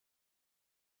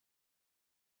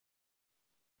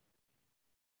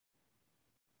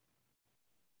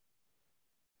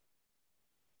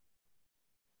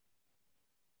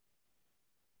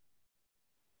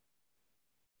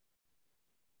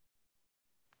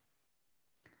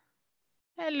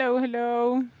Hello,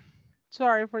 hello.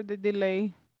 Sorry for the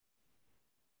delay.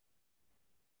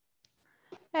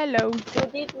 Hello.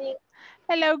 Good evening.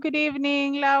 Hello, good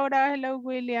evening, Laura. Hello,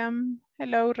 William.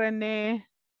 Hello, Rene.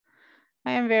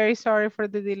 I am very sorry for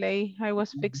the delay. I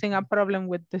was fixing a problem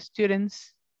with the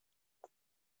students.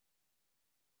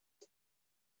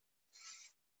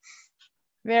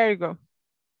 There you go.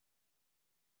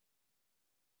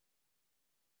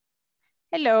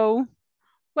 Hello.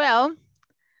 Well,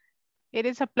 it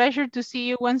is a pleasure to see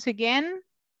you once again.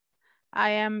 I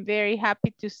am very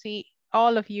happy to see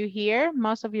all of you here.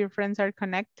 Most of your friends are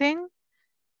connecting.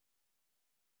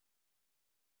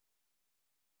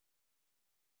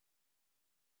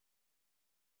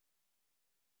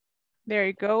 There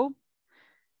you go.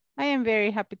 I am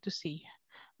very happy to see you.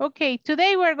 Okay,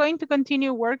 today we're going to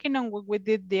continue working on what we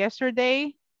did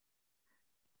yesterday.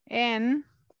 And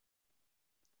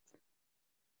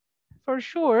for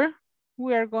sure,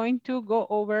 we are going to go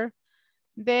over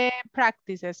the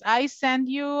practices. I sent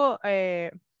you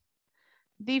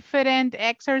different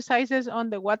exercises on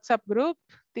the WhatsApp group.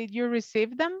 Did you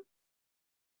receive them?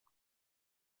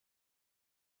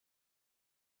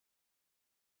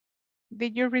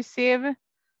 Did you receive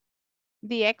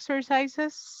the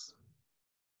exercises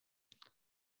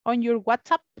on your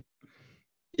WhatsApp?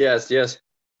 Yes.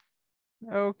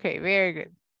 Okay, very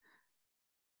good.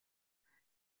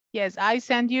 Yes, I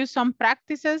sent you some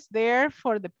practices there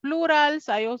for the plurals.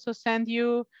 I also sent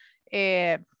you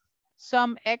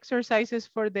some exercises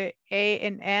for the A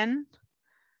and N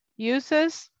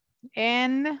uses.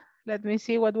 And let me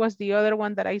see, what was the other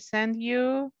one that I sent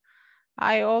you?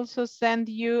 I also sent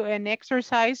you an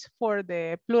exercise for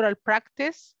the plural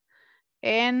practice.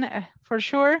 And for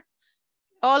sure,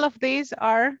 all of these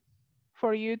are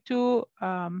for you to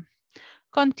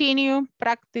continue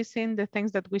practicing the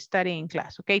things that we study in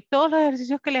class. Okay, todos los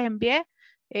ejercicios que les envié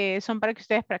son para que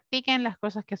ustedes practiquen las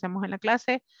cosas que hacemos en la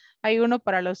clase. Hay uno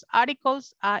para los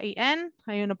articles, A y N,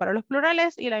 hay uno para los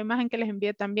plurales y la imagen que les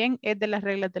envié también es de las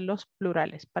reglas de los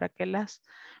plurales para que las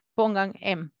pongan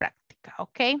en práctica.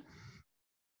 Ok.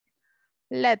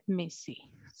 Let me see.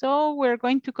 So we're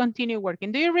going to continue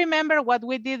working. Do you remember what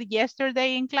we did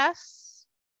yesterday in class?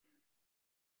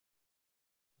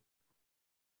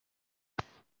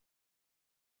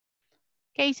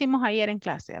 ¿Qué hicimos ayer en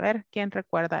clase? A ver, ¿quién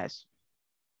recuerda eso?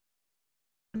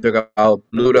 Talk about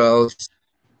plurals,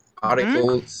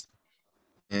 articles,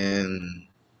 and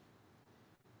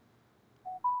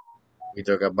we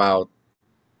talk about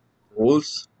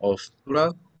rules of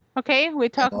plural. Okay, we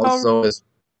and talk about...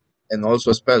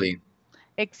 also spelling.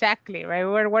 Exactly, right?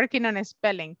 We're working on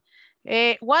spelling.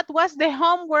 What was the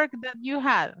homework that you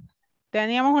had?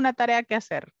 Teníamos una tarea que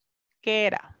hacer. ¿Qué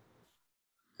era?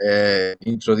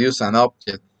 Introduce an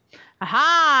object.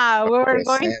 Aha, we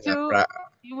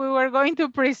were going to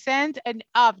present an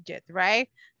object, right?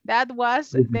 That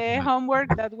was the homework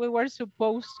that we were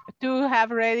supposed to have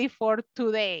ready for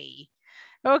today.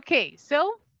 Okay,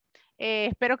 so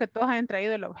espero que todos hayan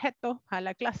traído el objeto a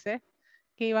la clase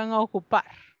que iban a ocupar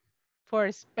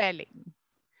for spelling.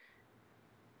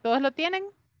 ¿Todos lo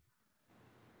tienen?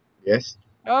 Yes.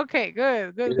 Okay,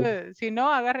 good. Si no,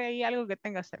 agarre ahí algo que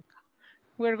tenga cerca.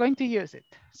 We're going to use it.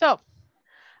 So,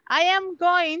 I am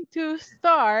going to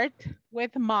start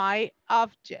with my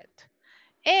object.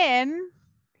 And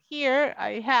here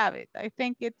I have it. I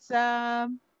think it's, okay,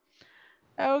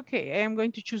 I am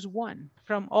going to choose one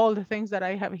from all the things that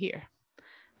I have here.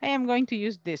 I am going to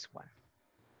use this one.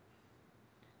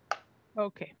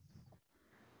 Okay.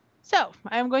 So,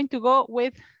 I'm going to go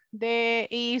with the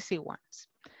easy ones.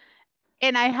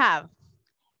 And I have,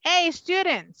 hey,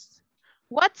 students,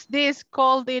 what's this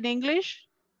called in English?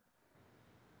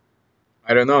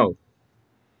 I don't know.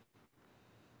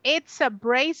 It's a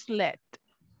bracelet.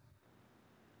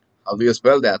 How do you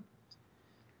spell that?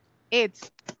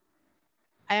 It's,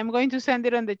 I am going to send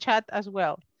it on the chat as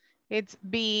well. It's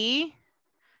B-R-A-C-E-T.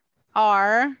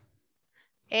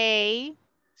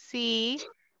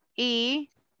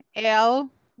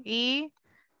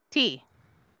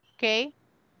 Okay,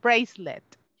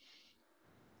 bracelet.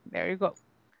 There you go.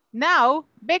 Now,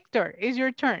 Victor, it's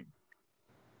your turn.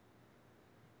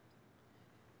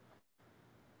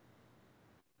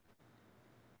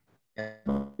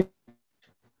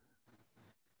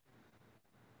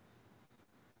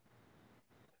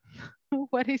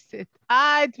 What is it?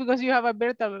 Ah, it's because you have a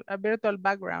virtual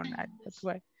background. That's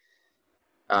why.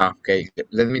 Okay,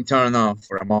 let me turn on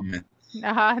for a moment.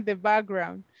 The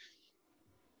background.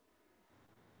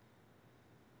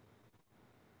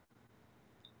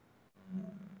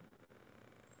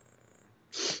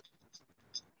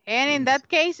 And in that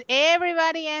case,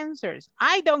 everybody answers.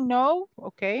 I don't know,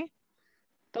 okay?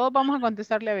 Todos vamos a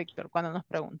contestarle a Víctor cuando nos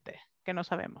pregunte, que no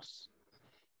sabemos.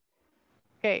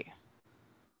 Ok.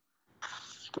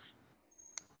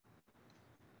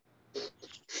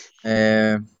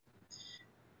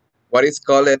 What is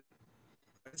called?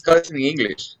 It's called in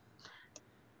English.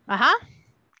 Ajá.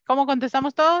 ¿Cómo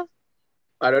contestamos todos?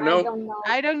 I don't know. I don't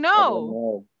I don't know.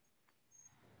 know.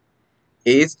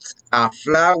 It's a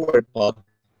flower pot.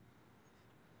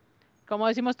 ¿Cómo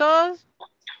decimos todos?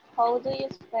 How do you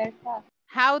spell that?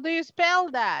 How do you spell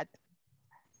that?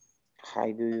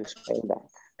 How do you spell that?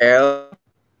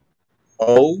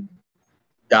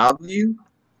 L-O-W.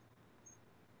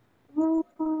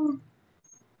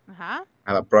 Ajá.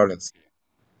 I have problems.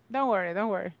 Don't worry, don't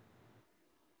worry.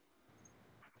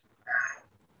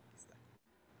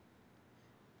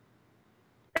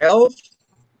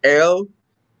 L-O-W-E-R-T.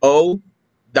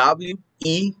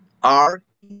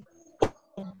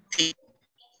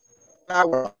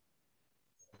 Flower.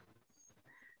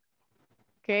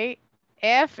 Okay.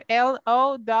 F-L-O-W-E-R-P-O-T.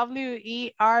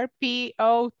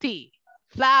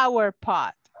 Flower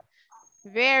pot.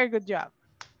 Very good job.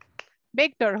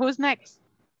 Victor, who's next?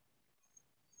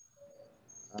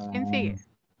 ¿Quién sigue?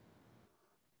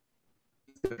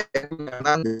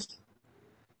 Hernandez.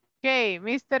 Okay,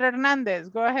 Mr. Hernandez,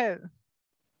 go ahead.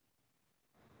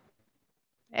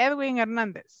 Edwin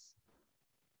Hernandez.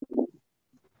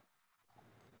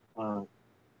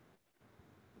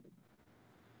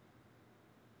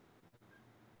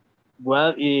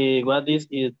 What is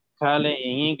it called in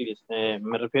English?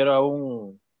 Me refiero a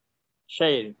un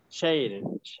share.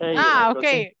 Ah, algo así.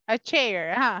 okay, a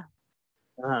chair, ajá.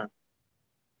 Ajá.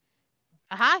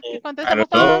 Ajá, ¿qué I contestamos don't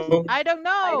todos? know. I don't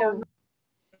know.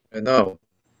 No.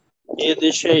 It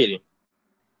is share.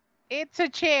 It's a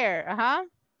chair, ajá.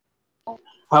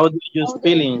 How do you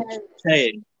spell in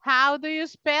share? How do you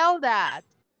spell that?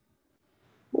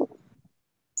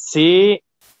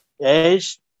 C-H-A-I-R.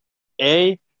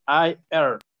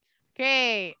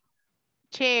 Okay,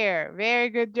 chair, very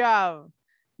good job.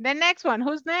 The next one,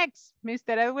 who's next?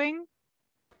 Mr. Edwin?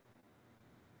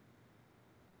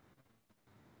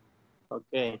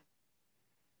 Okay.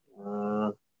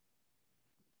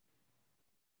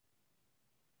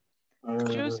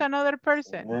 Choose another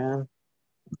person.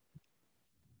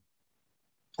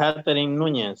 Catherine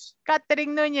Núñez.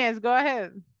 Catherine Núñez, go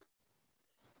ahead.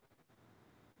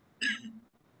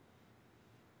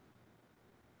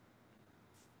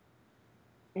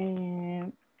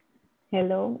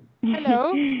 Hello.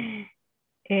 Hello.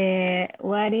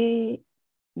 What is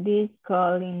this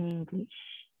called in English?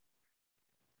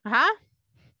 Ajá.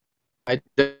 I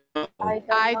don't know.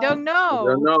 I don't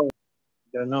know.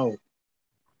 Don't know.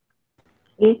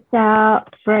 It's a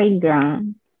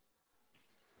fragrance.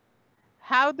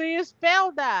 How do you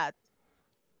spell that?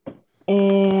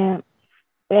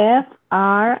 F-R-A-G-A-N-C-E.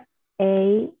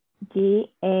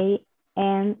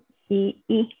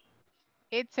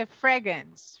 It's a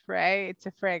fragrance, right? It's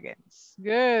a fragrance.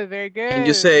 Good, very good. Can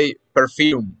you say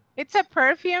perfume? It's a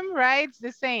perfume, right? It's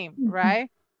the same,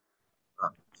 right?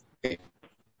 Okay.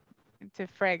 It's a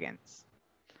fragrance.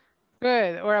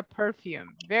 Good, or a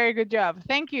perfume. Very good job.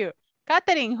 Thank you.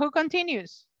 Catherine, who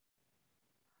continues?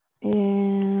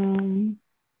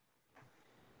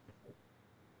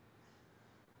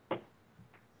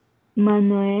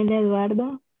 Manuel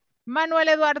Eduardo. Manuel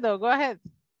Eduardo, go ahead.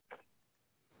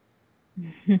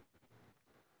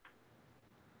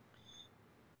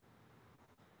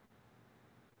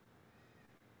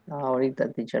 Ahorita,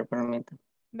 teacher, permítame.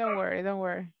 Don't worry, don't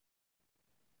worry.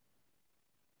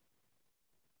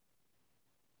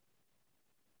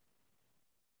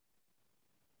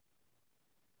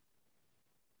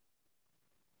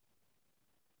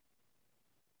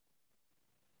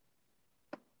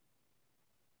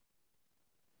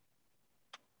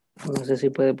 No sé si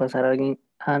puede pasar alguien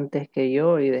antes que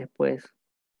yo y después.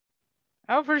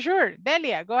 Oh, for sure.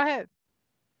 Delia, go ahead.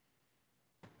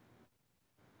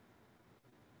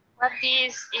 What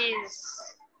is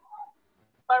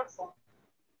perfume?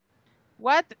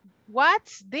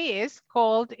 What's this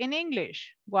called in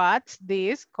English? What's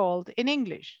this called in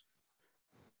English?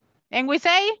 And we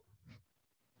say?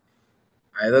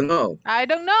 I don't know. I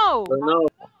don't know.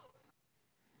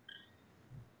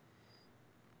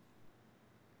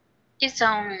 It's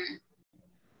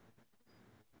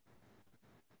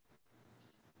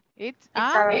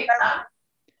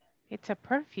It's a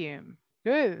perfume.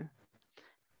 Good.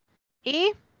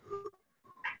 E?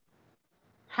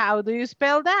 How do you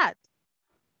spell that?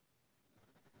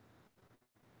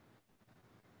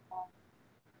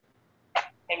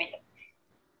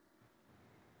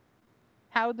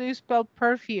 How do you spell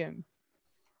perfume?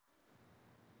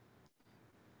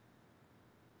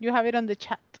 You have it on the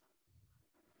chat.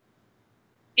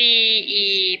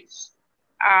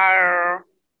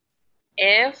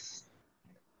 G-E-R-F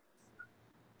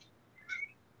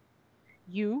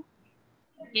You.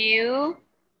 U-M-E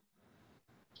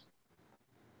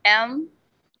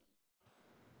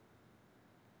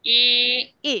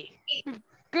E.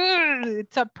 Good.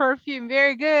 It's a perfume.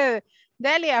 Very good.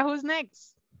 Delia, who's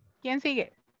next? ¿Quién sigue?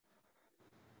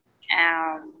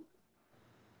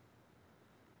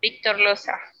 Víctor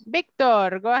Loza.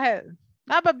 Victor, go ahead.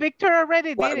 Ah, but Victor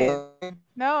already What- did it. what-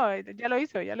 No, ya lo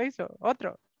hizo, ya lo hizo.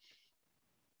 Otro.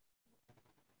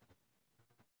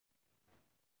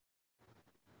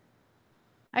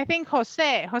 I think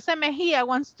José Mejía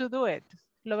wants to do it.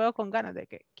 Lo veo con ganas de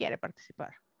que quiere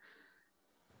participar.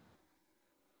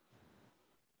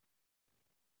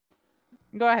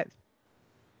 Go ahead.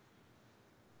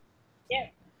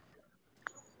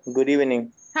 Good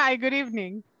evening. Hi, good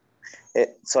evening.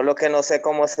 Solo que no sé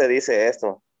cómo se dice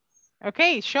esto.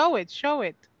 Okay, show it, show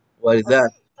it. What is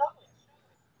that?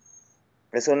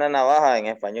 Es una navaja en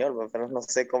español, pero no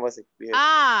sé cómo se escribe.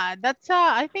 Ah, that's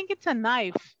I think it's a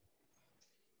knife.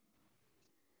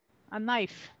 A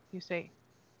knife, you say.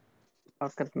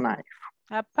 Pocket knife.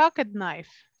 A pocket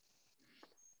knife.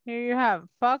 Here you have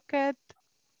pocket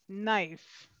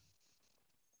knife.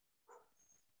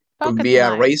 Could Pocket be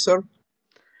a knife. razor.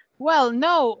 Well,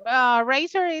 no,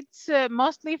 razor, it's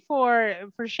mostly for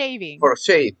shaving. For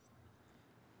shave.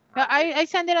 I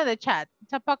send it on the chat.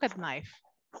 It's a pocket knife.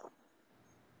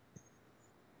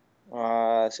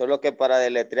 Solo que para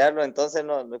deletrearlo, entonces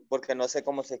no, porque no sé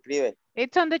cómo se escribe.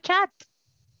 It's on the chat.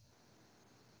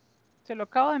 Se lo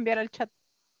acabo de enviar al chat.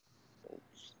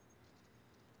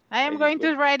 I am going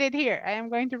to write it here. I am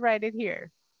going to write it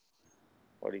here.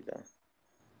 Ahorita.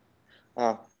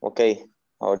 Ok.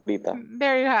 Ahorita.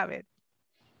 There you have it.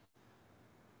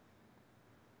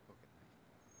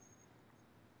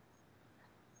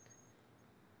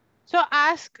 So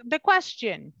ask the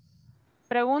question.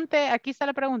 Pregunte, aquí está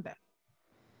la pregunta.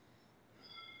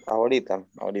 Ahorita.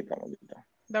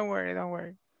 Don't worry, don't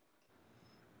worry.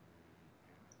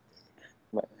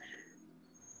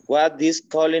 What is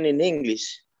calling in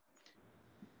English?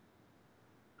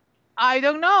 I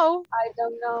don't know.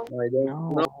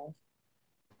 No.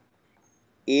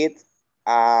 It's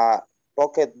a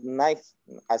pocket knife.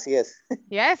 Así es.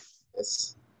 Yes.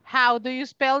 Yes. How do you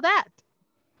spell that?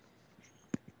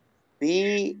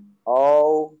 P-O-C.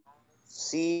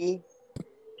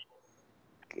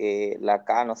 La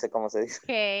K, no sé cómo se dice.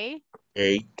 K.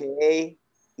 Okay.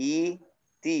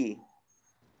 K-E-T.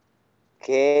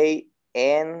 K-N-I-F-E.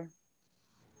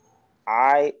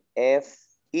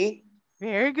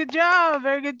 Very good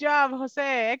job, Jose.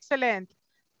 Excellent.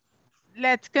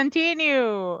 Let's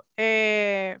continue.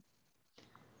 Laura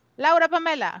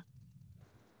Pamela.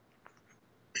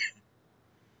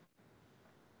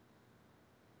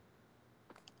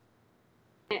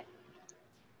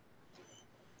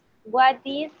 What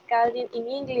is called in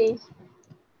English?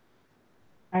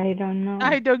 I don't know.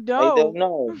 I don't know. I don't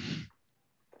know.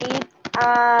 It's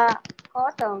a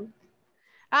cotton.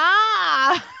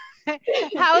 Ah,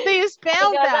 how do you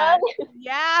spell don't that? know.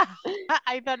 Yeah,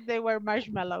 I thought they were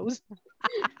marshmallows.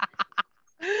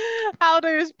 How do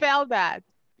you spell that?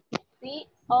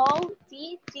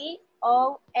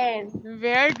 C-O-T-T-O-N.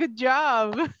 Very good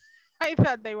job. I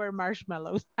thought they were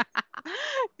marshmallows.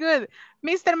 Good.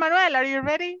 Mr. Manuel, are you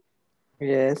ready?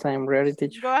 Yes, I'm ready,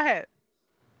 teacher. Go ahead.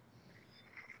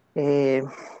 Yo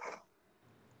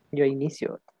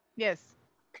inicio. Yes.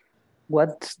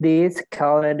 What's this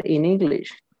called in English?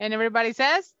 And everybody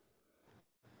says?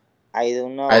 I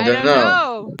don't know. I don't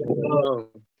know.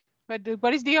 But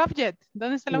what is the object?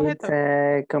 ¿Dónde está el It's objeto?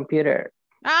 a computer.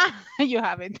 Ah, you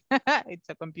have it. It's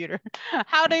a computer.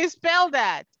 How do you spell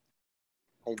that?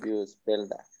 How do you spell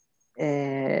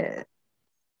that?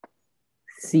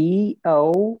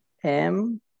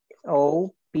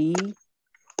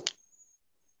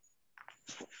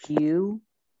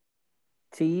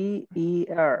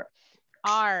 C-O-M-O-P-Q-T-E-R.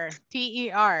 R,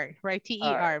 T-E-R, right?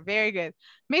 T-E-R, very good.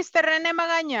 Mr. Rene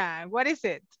Magaña, what is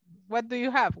it? What do you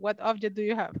have? What object do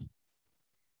you have?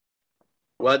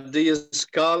 What do you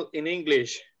call in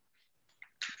English?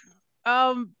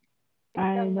 I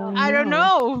don't know. I don't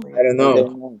know. I don't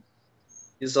know.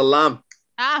 It's a lamp.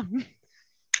 Ah,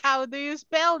 how do you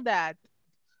spell that?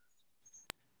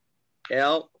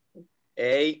 L-A-M-P.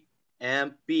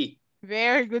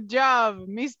 Very good job.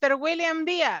 Mr. William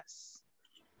Diaz.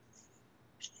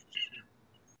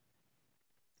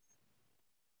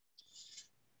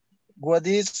 What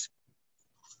is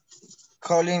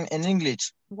calling in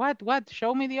English? What?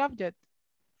 Show me the object.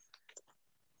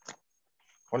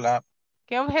 Hola.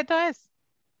 ¿Qué objeto es?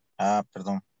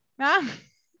 Perdón. Ah,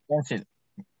 Pencil.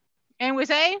 And we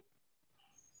say,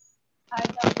 I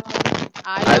don't know.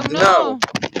 I don't know.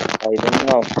 I don't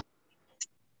know.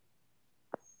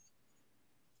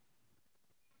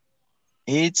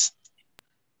 It's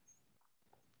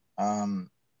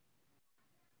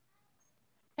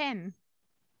Pen.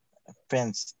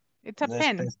 pens. It's a There's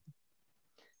pen. pens.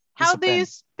 How a do you pen.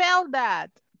 spell that?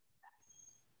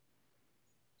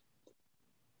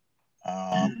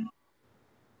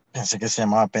 Pensé que se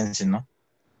llamaba pencil, ¿no?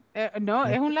 No,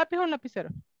 ¿es un lápiz o un lapicero?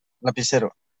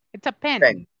 Lapicero. It's a pen.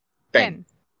 Pen. Pen.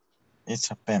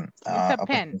 It's a pen. It's a pues,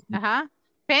 pen. Ajá. Solo que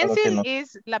Pencil no-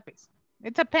 is lápiz.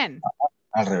 It's a pen.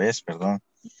 Al revés, perdón.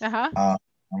 Ajá.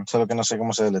 Solo que no sé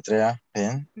cómo se deletrea.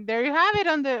 Pen. There you have it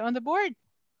on the board.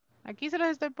 Aquí se los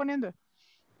estoy poniendo.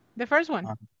 The first one.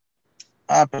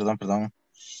 Perdón.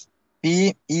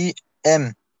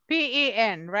 P-E-N.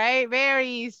 P-E-N, right? Very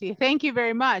easy. Thank you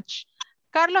very much.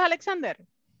 Carlos Alexander.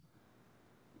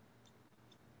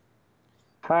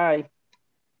 Hi.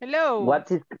 Hello.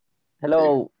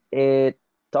 Hello,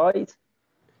 toys?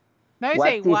 No, you What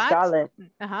say is what? calling?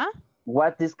 Uh-huh.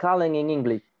 What is calling in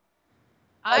English?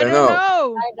 I don't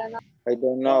know. I don't know. I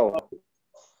don't know.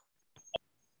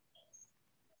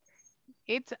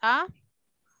 It's a?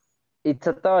 It's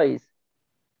a toys.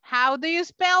 How do you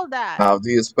spell that? How do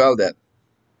you spell that?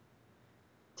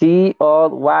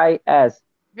 T-O-Y-S.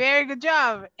 Very good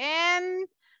job. And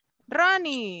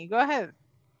Ronnie, go ahead.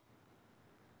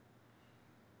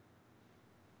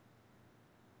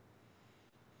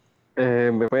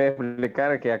 ¿Me puede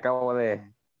explicar que acabo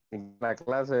de la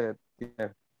clase?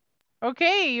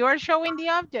 Okay, you are showing the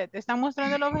object. Están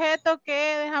mostrando el objeto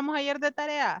que dejamos ayer de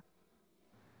tarea.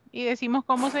 Y decimos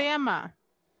cómo se llama.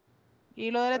 Y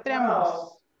lo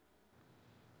deletreamos.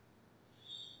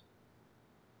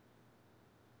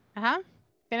 Ajá.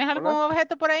 ¿Tienes algún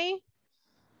objeto por ahí?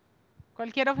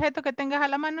 Cualquier objeto que tengas a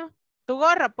la mano. Tu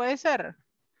gorra puede ser.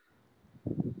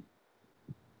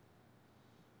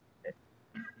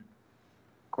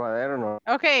 Cuaderno.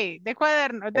 Ok, de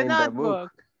cuaderno, the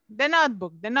notebook. The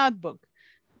notebook.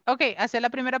 Ok, hace la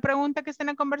primera pregunta que está en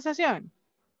la conversación.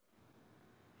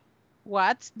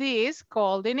 What's this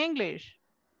called in English?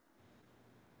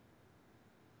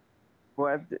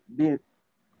 What this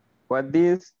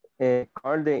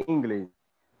called in English?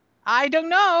 I don't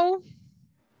know.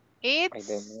 I don't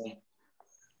know.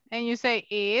 And you say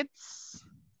it's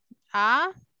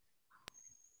a.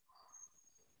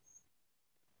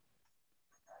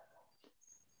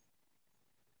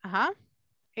 Ajá.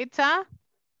 It's a.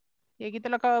 Y aquí te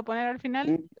lo acabo de poner al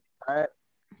final.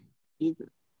 It's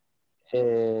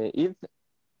a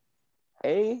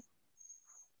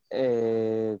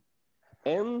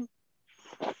M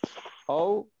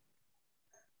O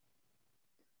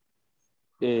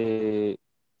T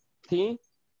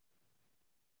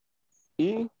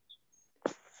E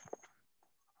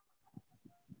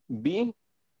B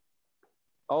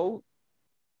O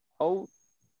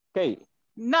K.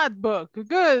 Notebook.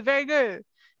 Good, very good.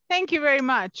 Thank you very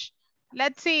much.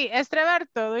 Let's see.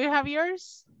 Estreberto, do you have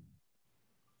yours?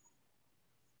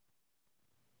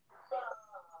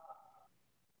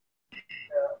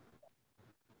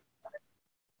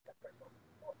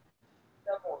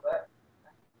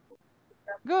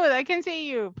 Good, I can see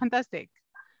you. Fantastic.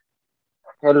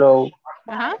 Hello.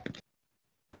 Uh-huh.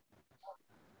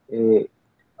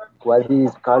 What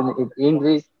is called in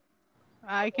English?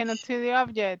 I cannot see the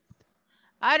object.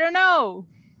 I don't know.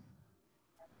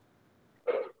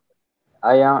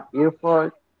 I am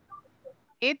earphone.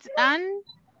 It's an?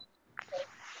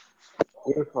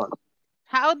 Earphone.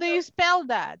 How do you spell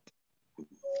that?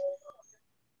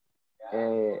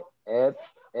 F-A-R-T-A-O-N-E-S.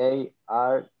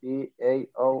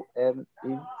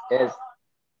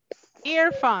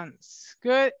 Earphones.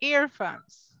 Good,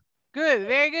 earphones. Good,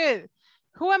 very good.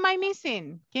 Who am I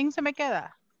missing? ¿Quién se me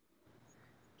queda?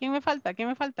 ¿Quién me falta? ¿Quién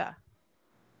me falta?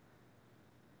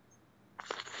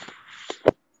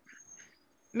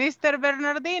 Mr.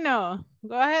 Bernardino,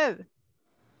 go ahead.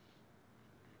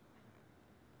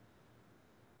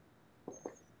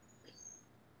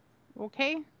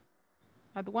 Okay.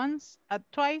 At once, at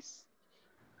twice,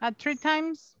 at 3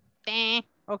 times.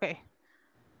 Okay.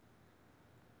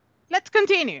 Let's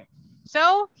continue.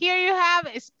 So, here you have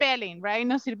spelling, right?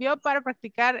 Nos sirvió para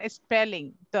practicar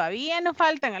spelling. Todavía nos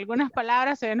faltan algunas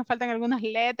palabras, todavía nos faltan algunas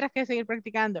letras que seguir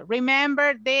practicando.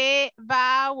 Remember the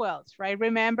vowels, right?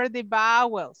 Remember the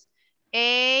vowels.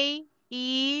 A,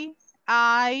 E,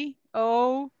 I,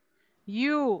 O,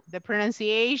 U. The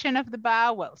pronunciation of the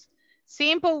vowels.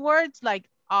 Simple words like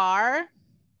R,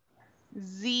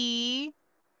 Z,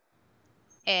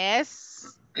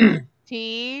 S,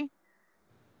 T,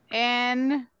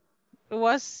 N,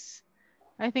 was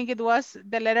I think it was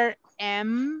the letter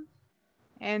M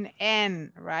and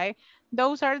N, right?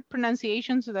 Those are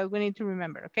pronunciations that we need to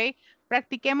remember, okay?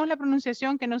 Practiquemos la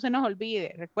pronunciación, que no se nos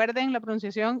olvide. Recuerden la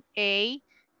pronunciación A,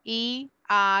 E,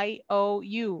 I, O,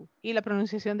 U. Y la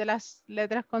pronunciación de las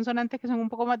letras consonantes que son un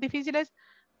poco más difíciles,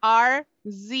 R,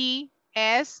 Z,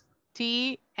 S,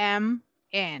 T, M,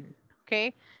 N,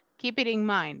 okay? Keep it in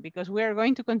mind because we are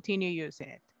going to continue using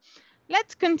it.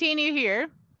 Let's continue here.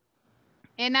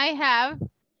 And I have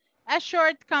a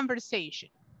short conversation,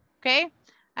 okay?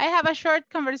 I have a short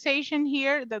conversation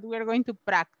here that we're going to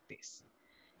practice.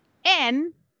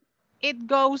 And it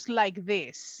goes like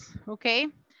this, okay?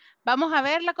 Vamos a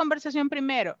ver la conversación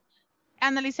primero.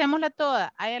 Analicémosla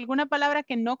toda. ¿Hay alguna palabra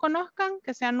que no conozcan,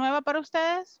 que sea nueva para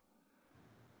ustedes?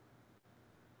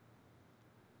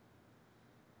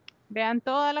 Vean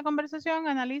toda la conversación,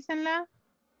 analícenla.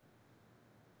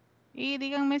 Y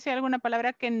díganme si hay alguna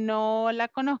palabra que no la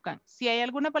conozcan. Si hay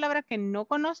alguna palabra que no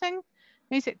conocen,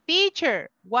 me dice,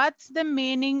 teacher, what's the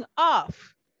meaning of?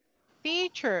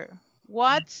 Teacher,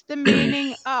 what's the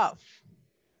meaning of?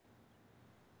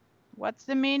 What's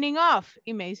the meaning of?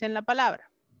 Y me dicen la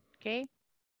palabra. ¿Ok?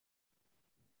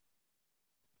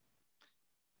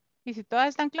 Y si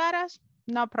todas están claras,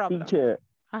 no problem. Teacher,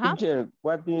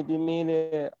 what do you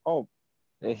mean of?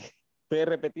 ¿Puede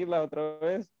repetirla otra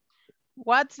vez?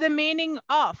 What's the meaning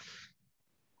of?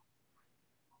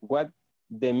 What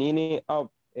the meaning of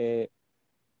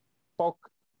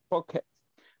pocket?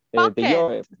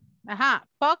 Pocket. Ajá,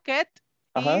 pocket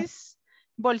is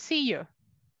bolsillo.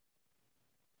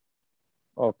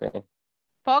 Okay.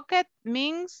 Pocket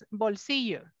means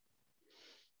bolsillo.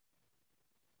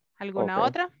 ¿Alguna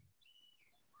otra?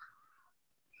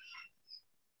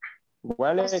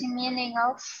 Wallet. What's the meaning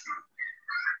of?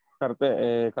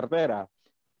 Cartera.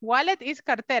 Wallet is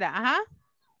cartera. Ajá.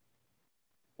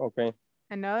 Okay.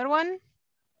 Another one.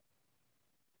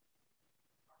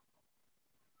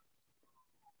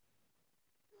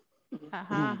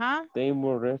 Ajá, ajá.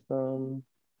 Table, restaurant.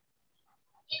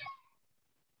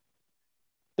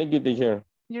 Thank you, teacher.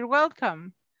 You're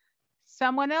welcome.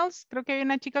 Someone else? Creo que hay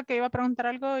una chica que iba a preguntar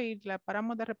algo y la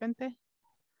paramos de repente.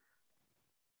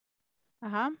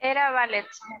 Ajá. Era wallet.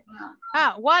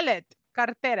 Ah, wallet,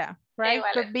 cartera, right?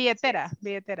 Wallet. But billetera,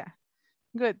 billetera.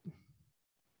 Good.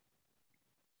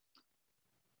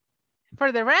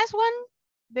 For the rest one,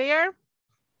 they are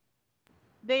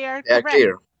correct.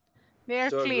 Clear. They are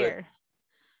So clear. good.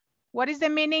 What is the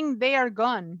meaning? They are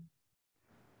gone.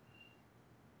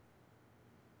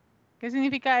 ¿Qué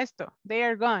significa esto? They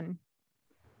are gone.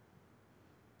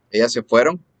 Ellas se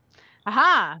fueron.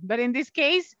 Aha, but in this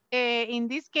case, in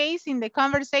the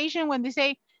conversation, when they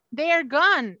say they are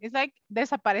gone, it's like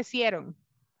desaparecieron.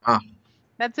 Ah.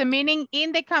 That's the meaning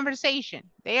in the conversation.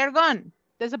 They are gone,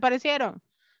 desaparecieron,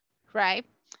 right?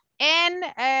 And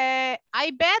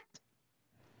I bet.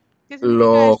 ¿Qué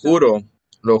significa esto?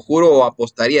 Lo juro o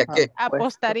apostaría que.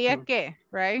 Apostaría que,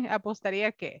 right?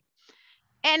 Apostaría que.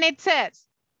 And it says,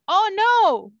 oh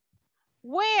no,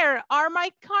 where are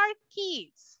my car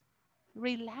keys?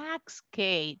 Relax,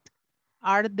 Kate.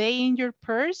 Are they in your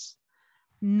purse?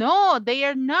 No, they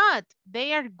are not.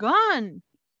 They are gone.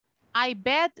 I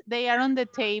bet they are on the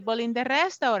table in the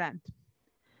restaurant.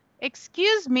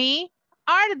 Excuse me,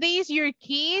 are these your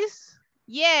keys?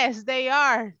 Yes, they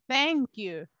are. Thank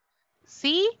you.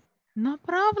 See? No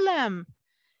problem.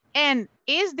 And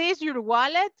is this your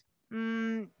wallet?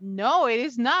 No, it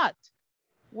is not.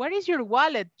 Where is your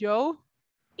wallet, Joe?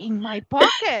 In my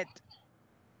pocket.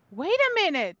 Wait a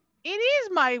minute. It is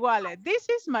my wallet. This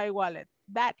is my wallet.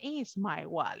 That is my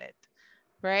wallet,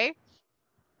 right?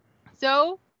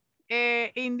 So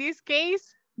in this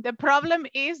case, the problem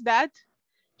is that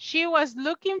she was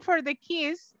looking for the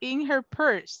keys in her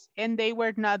purse and they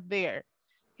were not there.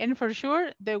 And for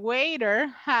sure, the waiter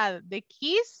had the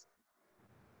keys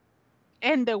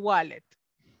and the wallet.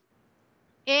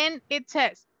 And it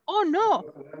says, oh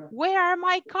no, where are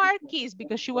my car keys?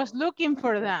 Because she was looking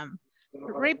for them.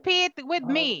 Repeat with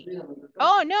me.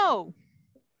 Oh no.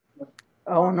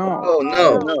 Oh no. Oh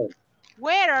no.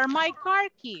 Where are my car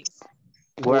keys?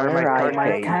 Where are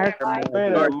my car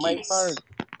keys?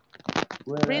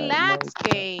 Relax,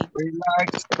 Kate.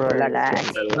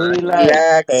 Relax,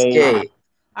 Kate.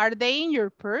 Are they in your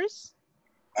purse?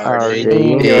 Are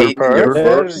they in your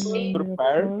purse?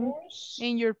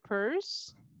 In your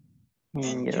purse?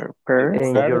 In your purse.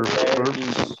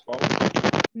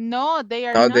 No, they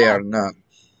are No, not. they are not.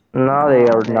 No, they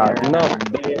are not. No,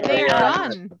 They are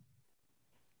gone.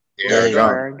 They're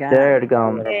gone. they're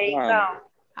gone. There you go.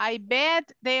 I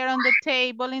bet they are on the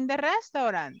table in the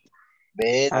restaurant.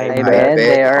 Bet. I bet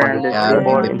they are on the Yeah,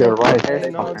 table in in the the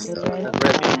right No, restaurant.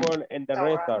 table in the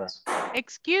restaurant.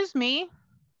 Excuse me,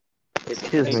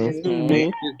 Excuse me. Excuse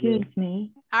me. Excuse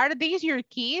me. are these your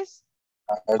keys?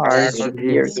 Are These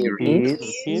these your keys?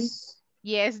 Kids?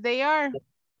 Yes, they are.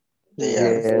 they are.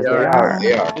 Yes, they are.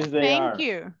 they are. Yes, they Thank are.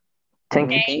 you. Thank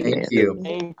Thank you. you.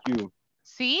 Thank you.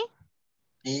 See?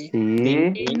 See?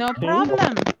 See? No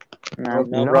problem. No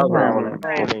No problem.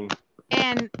 problem.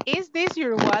 And is this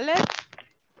your wallet?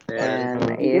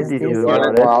 And is this Your your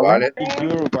wallet, wallet? wallet? Is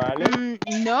your wallet?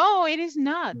 No, it is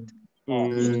not. No,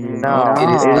 it is not. it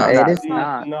is It's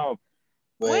not. not.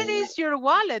 Where Well, is your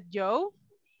wallet, Joe?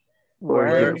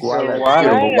 Where's your Where's your wallet?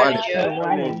 wallet? Wallet. Your Wallet,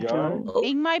 wallet, John. Joe. Oh,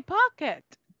 In my pocket.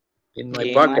 in my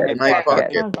In pocket. my My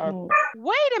pocket. pocket. Okay.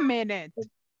 Wait a minute.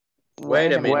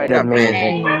 Wait a minute. Wait a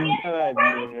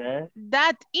minute.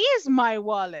 That is my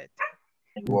wallet.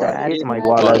 That is my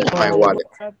Wallet. wallet. My wallet.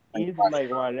 That is my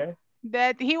wallet.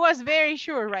 That he was very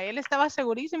sure, right? Él estaba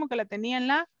segurísimo que la tenía en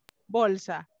la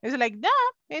bolsa. It's like, nah,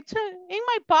 it's in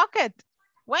my pocket.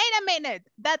 Wait a minute,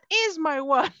 that is my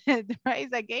wallet, right?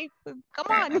 It's like, hey, come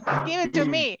on, give it to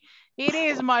me. It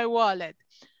is my wallet.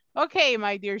 Okay,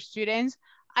 my dear students,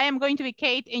 I am going to be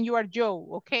Kate and you are Joe,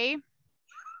 okay?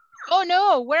 Oh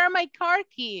no, where are my car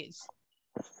keys?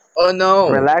 Oh no.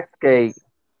 Relax, Kate.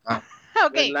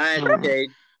 Okay, Relax,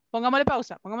 Kate. pongámosle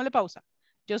pausa.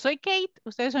 Yo soy Kate,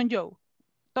 ustedes son Joe.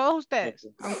 Todos ustedes,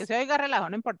 aunque se oiga relajo,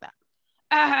 no importa.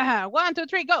 1, 2,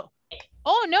 3, go.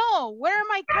 Oh no, where are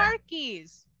my car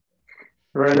keys?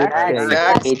 Relax,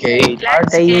 Relax, Kate. Kate. Are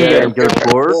they in your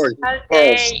purse?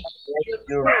 Okay.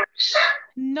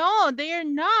 No, they are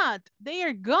not. They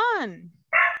are gone.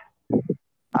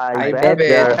 I bet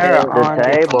they're on the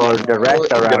table, the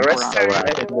restaurant.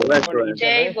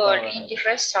 Table in the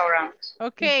restaurant.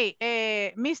 Ok,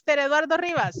 Mr. Eduardo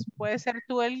Rivas, ¿puede ser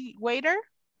tú el waiter?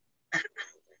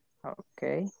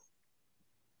 Ok,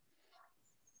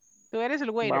 Tú eres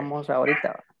el waiter. vamos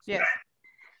ahorita. Yes.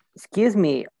 Excuse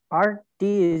me, are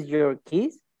these your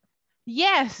keys?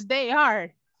 Yes, they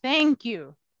are. Thank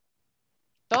you.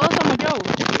 Todos somos Joe.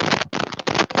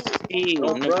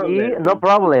 No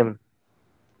problem.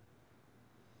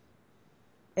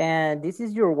 And this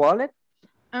is your wallet?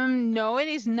 No, it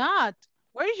is not.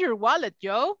 Where's your wallet,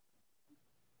 Joe?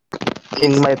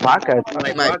 In my pocket.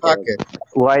 In my pocket.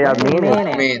 Wait a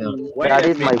minute. That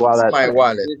is my wallet. My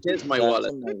wallet. This is my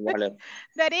wallet.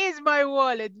 That is my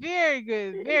wallet. Very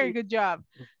good. Very good job.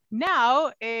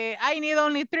 Now, I need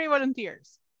only 3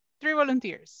 volunteers. 3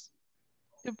 volunteers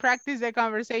to practice the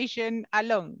conversation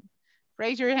alone.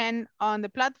 Raise your hand on the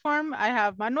platform. I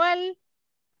have Manuel.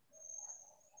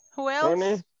 Who else?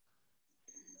 Ronnie.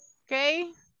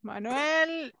 Okay,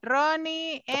 Manuel,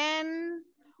 Ronnie, and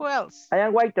who else? I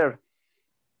am waiter.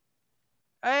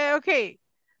 Okay.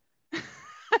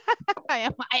 I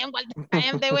am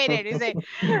the waiter. You say,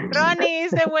 Ronnie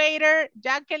is the waiter,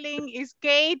 Jacqueline is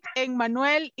Kate, and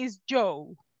Manuel is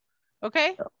Joe.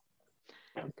 Okay?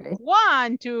 Okay.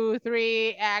 1, 2,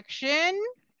 3, action.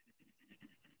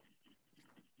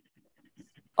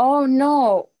 Oh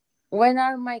no, when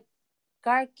are my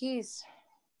car keys?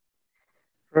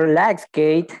 Relax,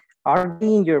 Kate. Are they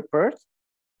in your purse?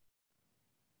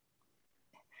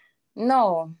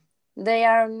 No, they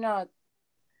are not.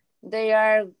 They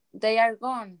are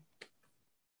gone.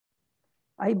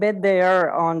 I bet they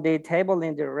are on the table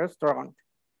in the restaurant.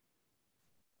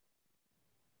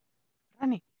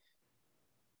 Ronnie.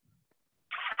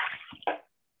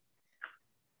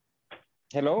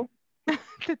 Hello.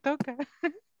 Te toca.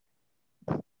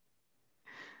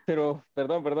 Pero,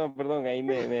 perdón, ahí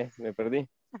me perdí.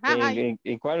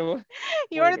 ¿En cuál vos?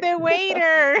 You're the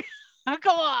waiter. Oh,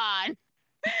 come on.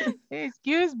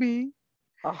 Excuse me.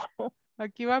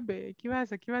 Aquí vas.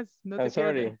 No te I'm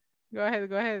sorry. pierdas.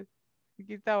 Go ahead.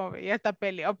 Aquí estamos. Ya está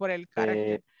peleado por el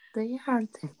carácter. They are.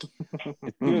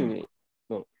 Excuse me.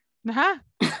 No. Ajá.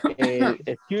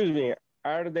 Excuse me.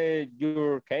 Are they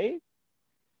your case?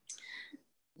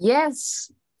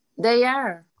 Yes, they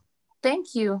are.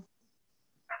 Thank you.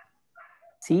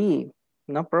 Sí,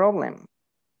 no problem.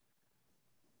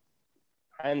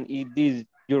 And it is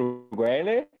your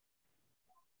wallet?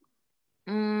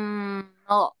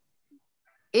 No,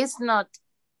 it's not.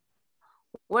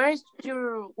 Where's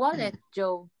your wallet,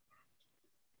 Joe?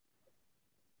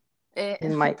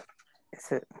 In my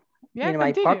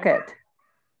Continue. pocket.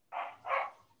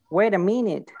 Wait a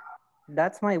minute.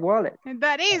 That's my wallet.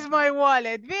 That is my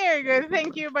wallet. Very good.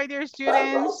 Thank you, my dear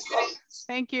students.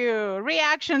 Thank you.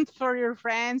 Reactions for your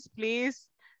friends, please.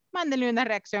 Mándenle una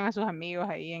reacción a sus amigos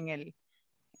ahí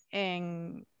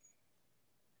en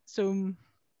Zoom.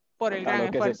 por el A gran los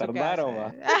que se esfuerzo que tardaron,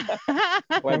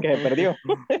 hace. o el que se perdió.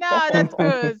 No, that's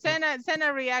good. Send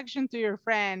a reaction to your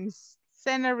friends.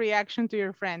 Send a reaction to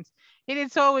your friends. It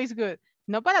is always good.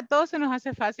 No para todos se nos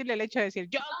hace fácil el hecho de decir,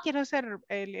 yo quiero ser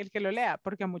el que lo lea,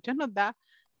 porque a muchos nos da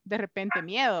de repente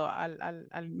miedo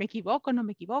al me equivoco, no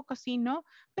me equivoco, sí, no.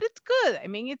 But it's good. I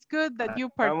mean, it's good that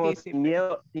you Vamos participate.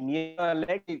 sin miedo al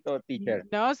éxito, teacher.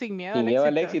 No, sin miedo Sin al miedo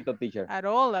al éxito. éxito, teacher. At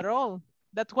all, at all.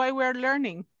 That's why we're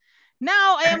learning.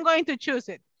 Now I am going to choose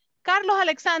it. Carlos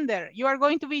Alexander, you are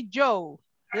going to be Joe.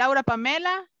 Laura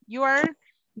Pamela, you are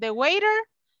the waiter.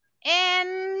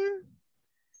 And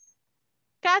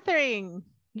Catherine,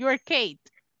 you are Kate.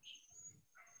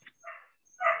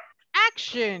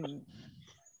 Action.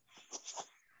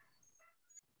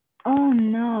 Oh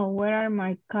no, where are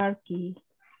my car keys?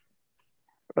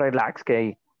 Relax,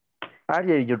 Kay. Are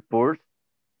they your purse?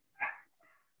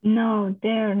 No,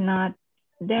 they're not.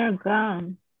 They're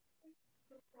gone.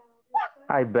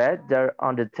 I bet they're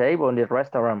on the table in the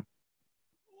restaurant.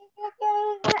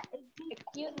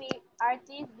 Excuse me, are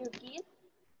these your keys?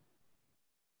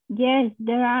 Yes,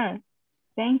 there are.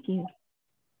 Thank you.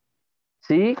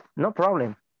 See? No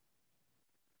problem.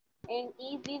 And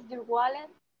is this your wallet?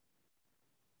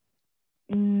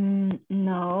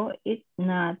 No, it's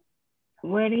not.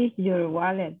 Where is your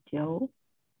wallet, Joe?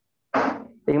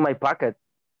 In my pocket.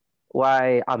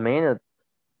 Why, a minute.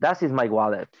 That is my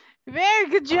wallet. Very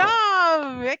good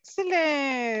job.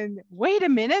 Excellent. Wait a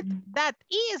minute. That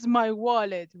is my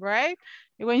wallet, right?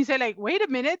 When you say like, wait a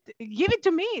minute, give it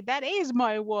to me. That is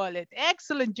my wallet.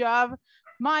 Excellent job,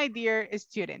 my dear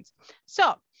students.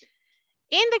 So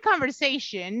in the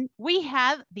conversation, we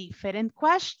have different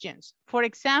questions. For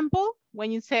example,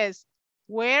 when it says,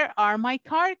 where are my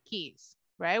car keys,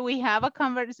 right? We have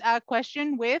a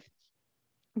question with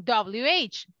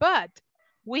WH, but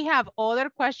we have other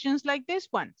questions like this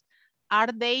one. Are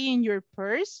they in your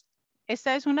purse?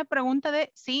 Esta es una pregunta de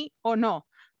sí o no.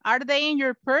 Are they in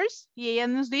your purse? Y ella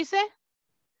nos dice,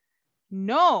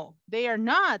 no, they are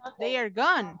not, they are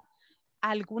gone.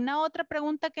 ¿Alguna otra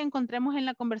pregunta que encontremos en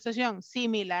la conversación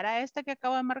similar a esta que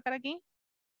acabo de marcar aquí?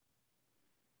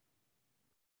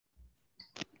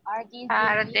 Are these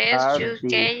Are these your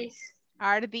keys?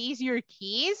 Are these your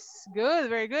keys? Good,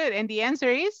 very good. And the answer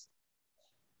is?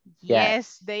 Yes.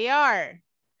 Yes, they are.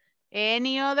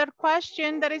 Any other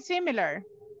question that is similar?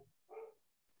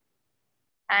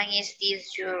 And is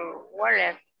this your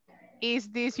wallet? Is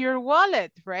this your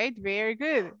wallet? Right, very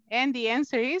good. And the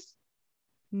answer is?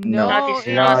 No. No, it's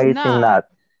it No, is it's not. not.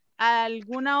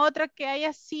 ¿Alguna otra que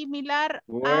haya similar a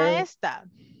Where, esta?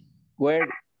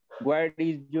 where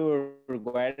is your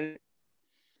wallet,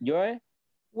 Joe?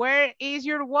 Where is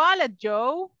your wallet,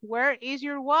 Joe? Where is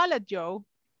your wallet, Joe?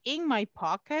 In my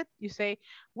pocket. You say,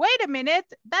 wait a minute,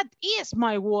 that is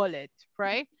my wallet,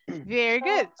 right? Very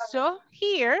good. So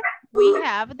here we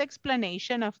have the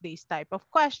explanation of these type of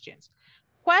questions.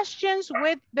 Questions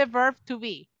with the verb to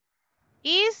be.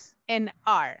 Is and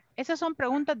are. Esas son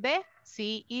preguntas de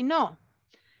sí y no.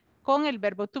 Con el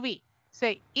verbo to be.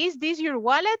 Say, is this your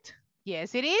wallet?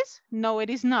 Yes, it is. No,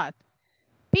 it is not.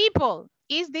 People,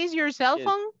 is this your cell Yes.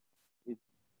 phone?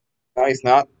 No, it's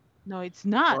not. No, it's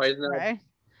not. No, it's not. Right?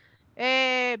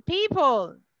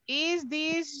 People, is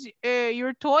this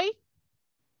your toy?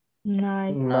 No,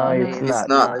 it's No, it's It's not.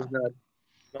 not. No, it's not.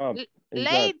 No,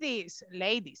 it's not.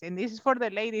 Ladies, and this is for the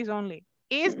ladies only.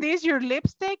 Is this your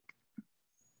lipstick?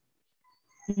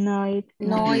 No, it's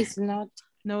No, not. it's not.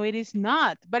 No, it is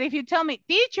not. But if you tell me,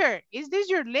 teacher, is this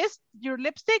your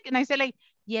lipstick? And I say like,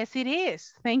 yes, it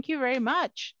is. Thank you very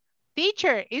much.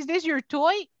 Teacher, is this your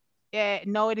toy?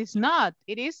 No, it is not.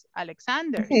 It is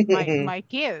Alexander's, my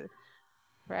kid,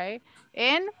 right?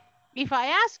 And if I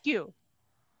ask you,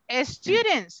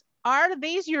 students, are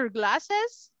these your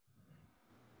glasses?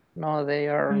 No, they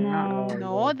are not.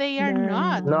 No, they are They're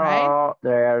not, not. right? No,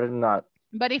 they are not.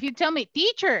 But if you tell me,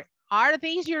 teacher, are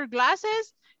these your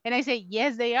glasses? And I say,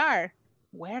 yes, they are.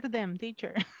 Wear them,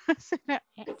 teacher.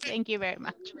 Thank you very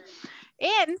much.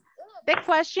 And the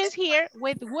questions here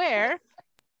with where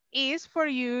is for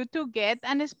you to get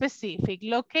a specific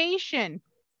location.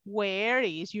 Where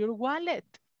is your wallet?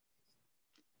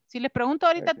 Si les pregunto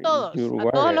ahorita a todos,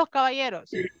 a todos los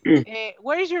caballeros,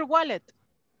 where is your wallet?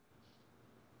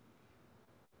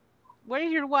 Where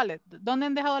is your wallet? ¿Dónde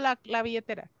han dejado la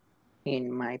billetera?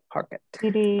 In my pocket.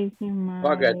 It is in my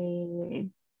Pocket.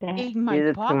 In my Is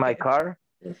it pocket. in my car?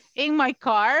 In my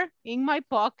car, in my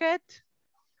pocket.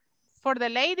 For the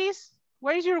ladies,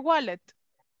 where is your wallet?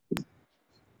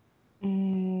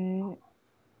 In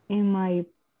my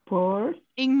purse.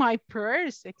 In my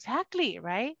purse, exactly,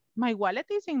 right? My wallet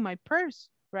is in my purse,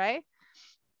 right?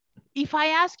 If I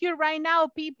ask you right now,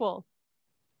 people,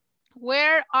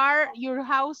 where are your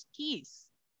house keys?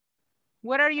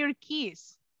 Where are your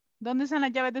keys? ¿Dónde están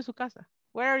las llaves de su casa?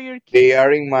 Where are your keys? They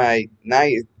are in my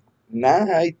nightstand.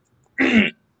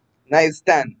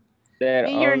 They're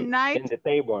In your in the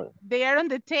table. They are on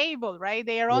the table, right?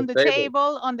 They are On on the the table.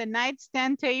 table, on the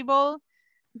nightstand table.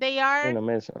 They are En la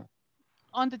mesa.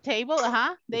 on the table,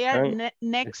 They are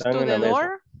next están to en the la mesa.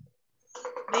 door.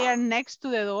 They are next to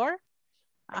the door.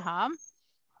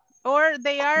 Or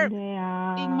they are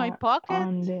in my pocket.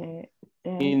 On the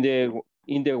In the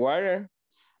water.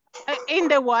 In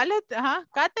the wallet,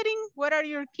 Catherine, where are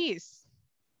your keys?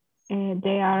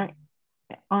 they are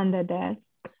on the desk.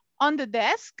 On the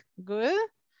desk, good.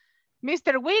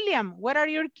 Mr. William, where are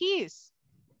your keys?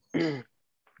 Mr.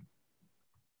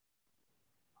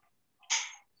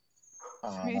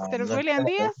 William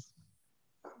Díaz,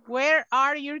 where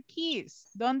are your keys?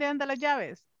 ¿Dónde andan las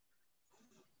llaves?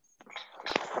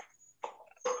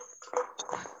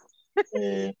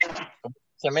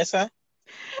 ¿La mesa?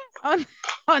 On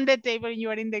the table, you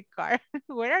are in the car.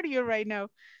 Where are you right now?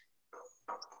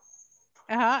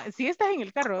 Sí estás en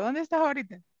el carro. ¿Dónde estás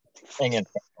ahorita? En el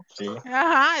carro, sí.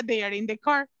 They are in the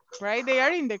car, right? They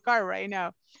are in the car right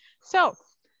now. So,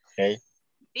 Okay.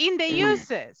 in the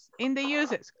uses,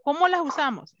 ¿cómo las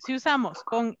usamos? Si usamos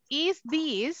con is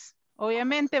this,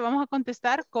 obviamente vamos a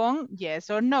contestar con yes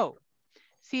or no.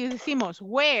 Si decimos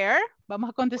where, vamos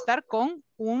a contestar con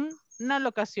una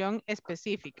locación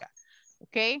específica.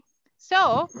 Okay?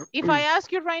 So, if I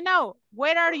ask you right now,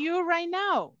 where are you right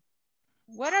now?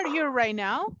 Where are you right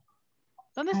now?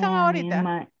 ¿Dónde están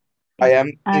ahorita? I am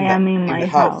in my the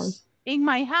house. In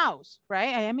my house,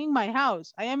 right? I am in my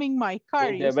house. I am in my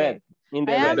car. In the bed. In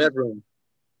the bedroom.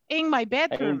 In my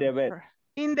bedroom.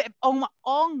 In the bed.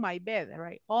 On my bed,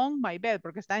 right? On my bed,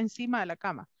 porque está encima de la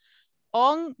cama.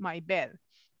 On my bed.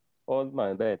 On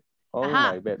my bed. On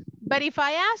my bed. But if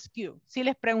I ask you, si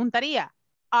les preguntaría,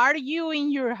 are you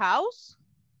in your house?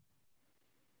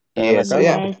 Yes, I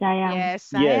am. Yes, I am.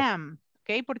 Yes, I am.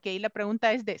 Ok, porque ahí la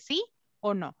pregunta es de sí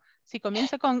o no. Si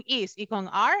comienza con is y con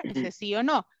are, es de sí o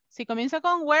no. Si comienza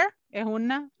con where, es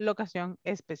una locación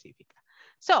específica.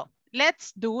 So,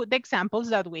 let's do the examples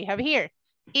that we have here.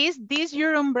 Is this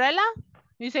your umbrella?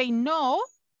 You say no.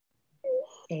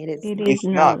 It is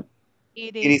not.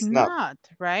 It is not,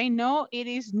 right? No, it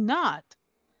is not.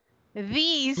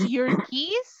 These your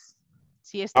keys?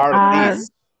 Si Are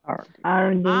these?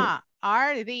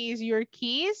 Are these your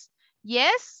keys?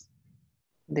 Yes?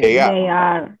 They are. They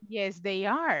are. Yes, they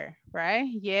are, right?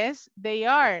 Yes, they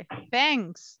are.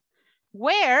 Thanks.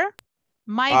 Where?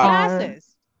 My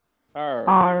glasses.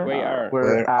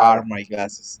 Where are my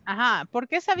glasses? ¿Por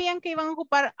qué sabían que iban a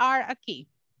ocupar are aquí?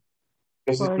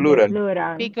 Because it's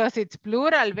plural. Because it's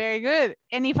plural, very good.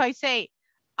 And if I say,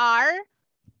 are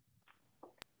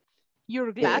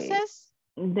your glasses?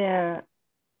 They.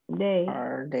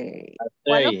 Are they?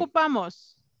 ¿Cuál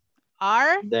ocupamos?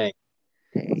 Are. They.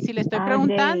 Si le estoy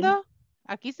preguntando,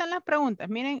 aquí están las preguntas.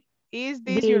 Miren, is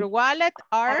this your wallet?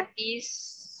 Are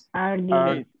these? Are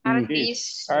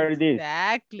these?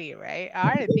 Exactly, right?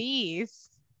 Are these?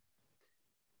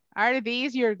 Are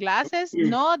these your glasses?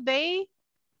 No, they.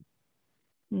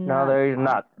 No, there is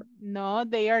not. No,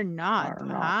 they are not.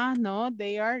 No,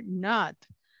 they are not.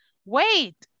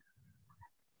 Wait.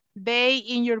 They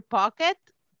in your pocket?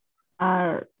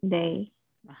 Are they?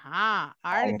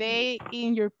 Are they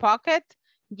in your pocket?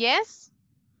 Yes?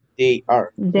 They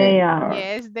are. They are.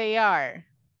 Yes, they are.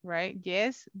 Right?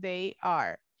 Yes, they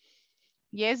are.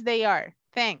 Yes, they are.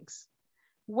 Thanks.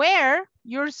 Where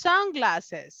your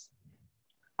sunglasses?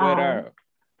 Where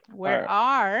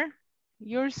are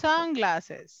your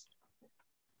sunglasses?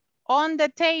 On the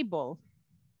table.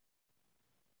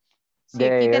 Sí,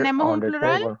 aquí tenemos un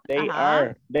plural. They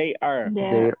are.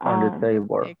 They're on the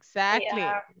table. Exactly.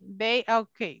 They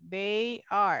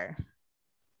are.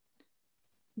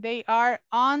 They are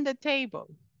on the table.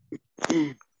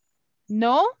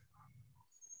 No?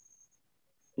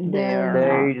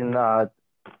 They're not.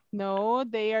 No,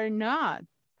 they are not.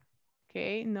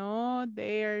 Okay, no,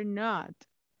 they are not.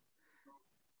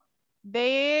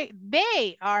 They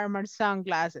are my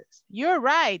sunglasses. You're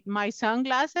right. My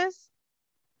sunglasses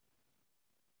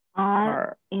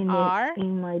are in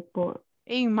my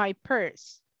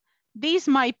purse. This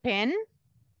my pen.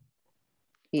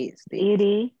 Is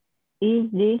this?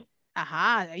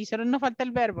 Ahí solo nos falta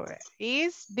el verbo.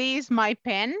 Is this my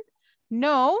pen?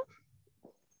 No.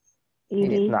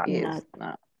 It is not.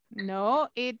 No,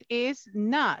 it is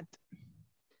not.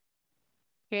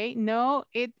 Okay, no,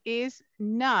 it is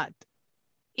not.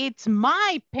 It's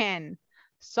my pen.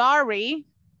 Sorry.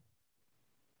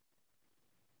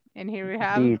 And here we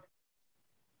have, This.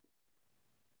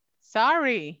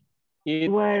 sorry.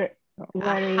 Where is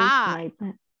Ajá. my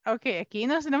pen? Ok, aquí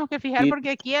nos tenemos que fijar It- porque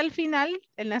aquí al final,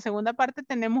 en la segunda parte,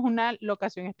 tenemos una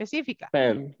locación específica.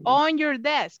 Pen. On your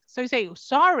desk. So you say,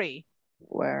 sorry.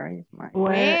 Where is my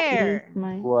Where? Is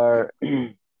my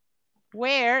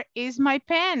Where is my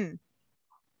pen?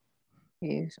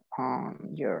 is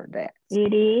on your desk?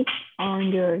 It is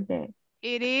on your desk.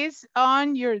 It is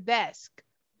on your desk.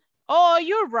 Oh,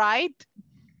 you're right.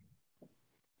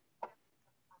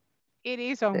 It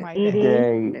is on my It desk.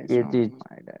 is It's It on is.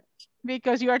 my desk.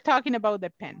 Because you are talking about the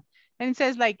pen. And it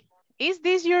says like, is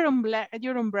this your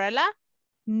umbrella?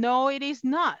 No, it is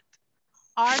not.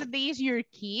 Are these your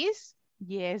keys?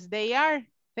 Yes, they are.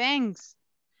 Thanks.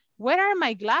 Where are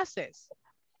my glasses?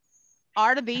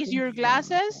 Are these your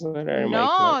glasses? Where are my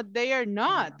No, they are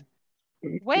not.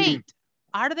 Wait,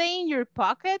 are they in your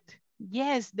pocket?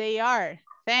 Yes, they are.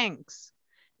 Thanks.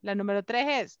 La número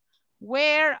 3 es,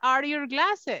 where are your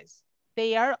glasses?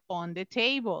 They are on the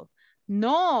table.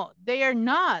 No, they are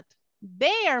not.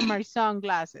 They are my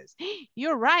sunglasses.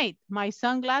 You're right. My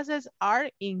sunglasses are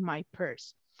in my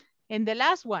purse. And the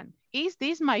last one, is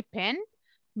this my pen?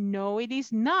 No, it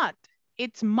is not.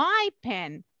 It's my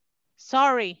pen.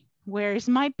 Sorry, where is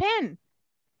my pen?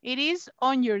 It is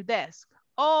on your desk.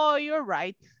 Oh, you're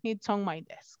right. It's on my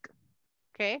desk.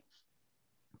 Okay.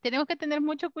 Tenemos que tener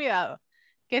mucho cuidado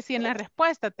que si en la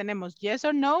respuesta tenemos yes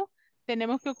or no,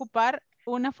 tenemos que ocupar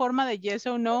una forma de yes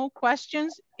or no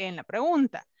questions en la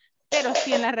pregunta. Pero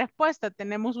si en la respuesta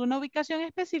tenemos una ubicación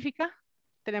específica,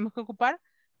 tenemos que ocupar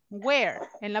where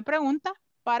en la pregunta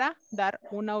para dar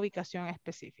una ubicación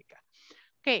específica.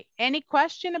 Okay, any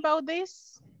question about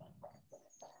this?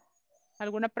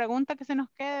 ¿Alguna pregunta que se nos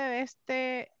quede de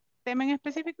este tema en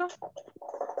específico?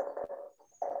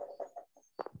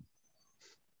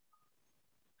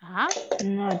 Ajá.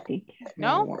 No, teacher.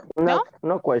 No, no,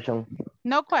 No question.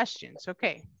 no questions, ok.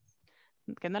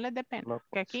 Que no les dé pena, No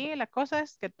que aquí la cosa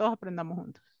es que todos aprendamos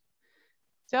juntos.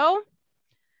 So,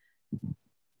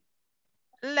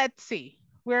 let's see.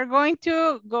 We're going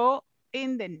to go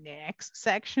in the next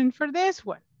section for this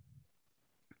one.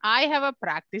 I have a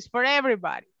practice for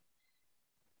everybody.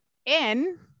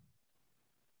 And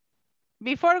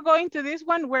before going to this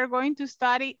one, we're going to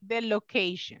study the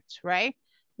locations, right?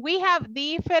 We have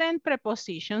different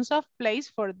prepositions of place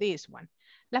for this one.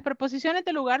 Las preposiciones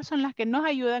de lugar son las que nos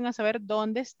ayudan a saber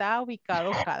dónde está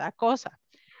ubicado cada cosa.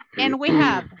 And we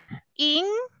have in,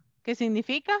 que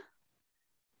significa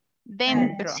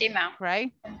dentro, Encima.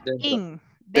 right? Dentro. In,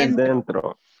 dentro.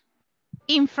 Dentro.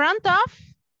 In front of,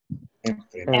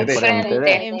 Enfrente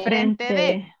de. enfrente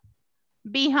de.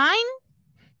 Behind,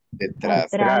 Detrás.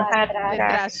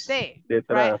 detrás de.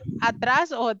 Detrás. Right?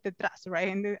 Atrás o detrás,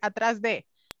 right? Atrás de.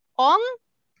 On,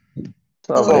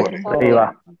 Sobre.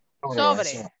 Arriba.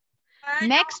 sobre.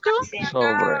 Next to,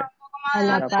 Sobre. A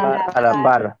la par. A la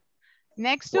par.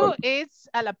 next to is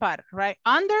a la par, right?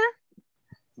 Under,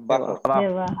 Bajo.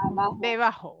 Debajo.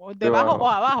 debajo. Debajo o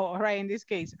abajo, right? In this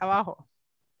case, abajo.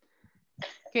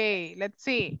 Okay, let's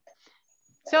see.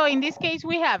 So in this case,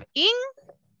 we have in,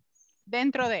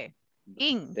 dentro de,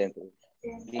 in, Dentro.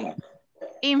 In.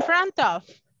 in front of,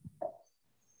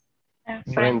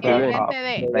 Frente de. enfrente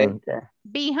de, Frente.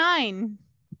 behind,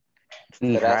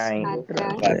 Behind.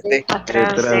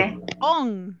 Atrás de.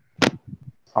 on,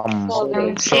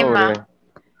 Encima.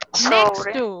 next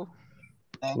Sobre. to,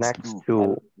 Next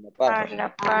to. A la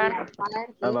par.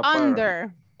 A la par.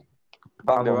 under,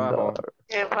 Debajo.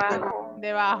 Debajo.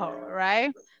 debajo,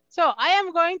 right? So I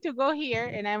am going to go here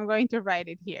and I'm going to write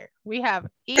it here. We have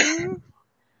in,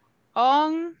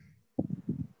 on,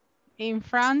 in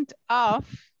front of,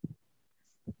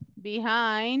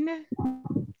 behind,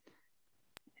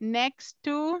 next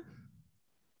to,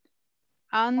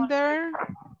 under,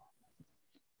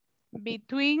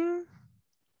 between,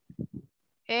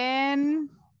 and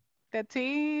let's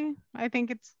see, I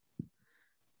think it's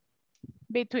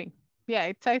between. Yeah,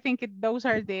 it's, I think those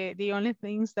are the only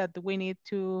things that we need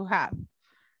to have.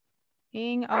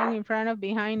 In, on, in front of,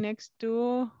 behind, next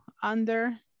to,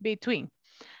 under, between.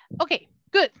 Okay,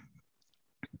 good.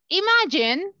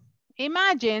 Imagine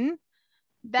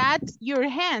that your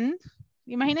hand,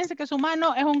 imagínense que su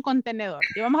mano es un contenedor.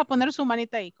 Y vamos a poner su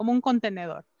manita ahí, como un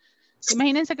contenedor.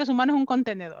 Imagínense que su mano es un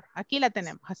contenedor. Aquí la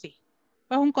tenemos, así.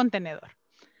 Es un contenedor.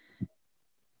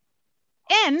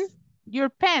 And your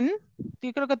pen,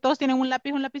 yo creo que todos tienen un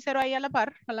lápiz, un lapicero ahí a la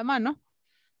par, a la mano.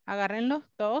 Agárrenlo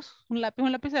todos, un lápiz,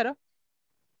 un lapicero.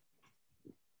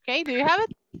 Okay, do you have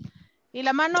it? Y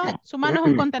la mano, su mano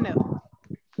es un contenedor.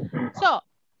 So,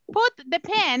 put the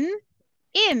pen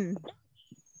in.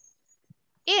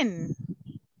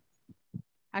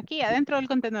 Aquí, adentro del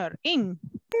contenedor. In.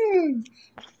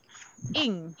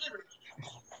 In.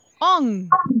 On.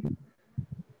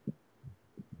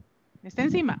 Está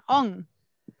encima. On.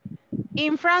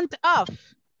 In front of.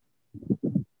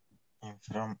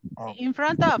 In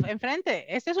front of. Enfrente.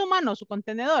 Este es su mano, su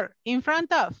contenedor. In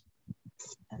front of.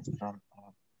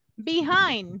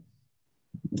 Behind.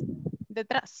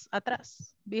 Detrás.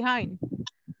 Atrás. Behind.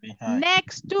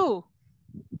 Next to.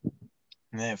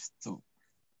 Next to.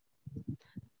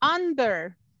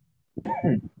 Under.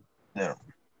 There.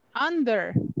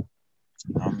 Under.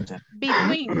 Under.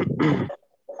 Between.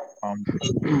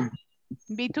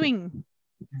 Between.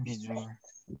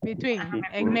 Between.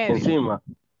 En medio. Encima.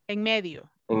 En medio.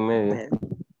 En medio.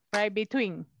 Right,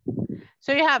 between.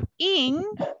 So you have in,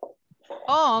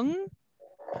 on,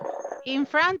 in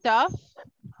front of,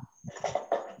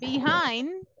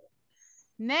 behind,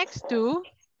 next to,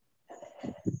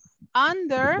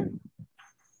 under,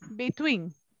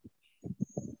 between.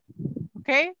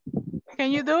 Okay?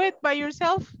 Can you do it by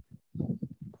yourself?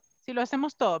 Si lo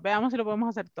hacemos todo, veamos si lo podemos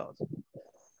hacer todos.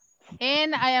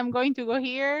 And I am going to go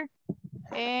here.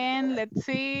 And let's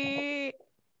see.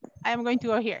 I am going to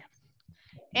go here.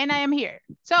 And I am here.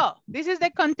 So this is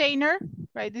the container,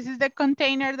 right? This is the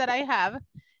container that I have.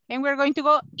 And we're going to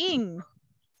go in.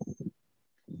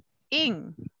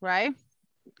 In, right?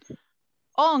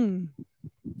 On.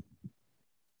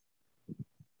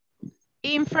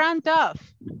 In front of.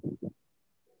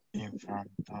 In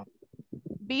front of.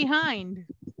 Behind.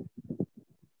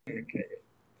 Okay.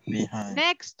 Behind.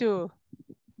 Next to.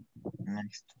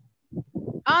 Next to.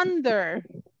 Under.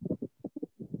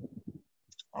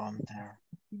 Under.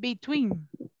 Between.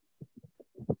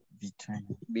 Between.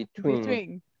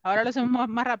 Between. Ahora lo hacemos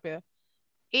más rápido.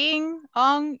 In,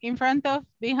 on, in front of,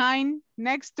 behind,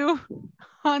 next to,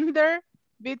 under,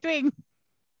 between.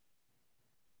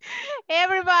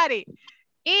 Everybody.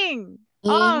 In,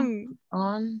 on,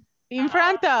 in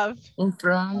front of,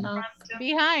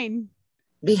 behind,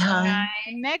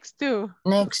 next to,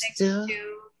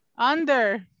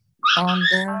 under,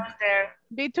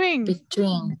 between.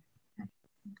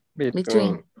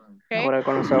 Okay. Ahora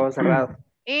con los ojos cerrados.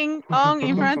 In, on,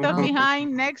 in front of,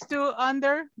 behind, next to,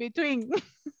 under, between.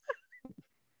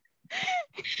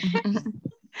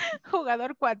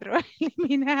 Jugador 4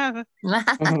 eliminado.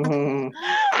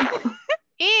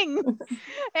 In.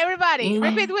 Everybody,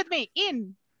 repeat with me.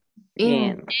 In.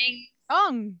 In.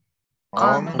 On.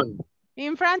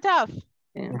 In front of.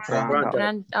 In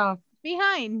front of.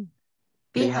 Behind.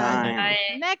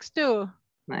 Behind. Next to.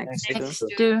 Next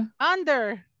to.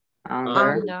 Under.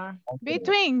 Under.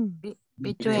 Between.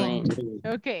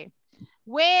 Okay.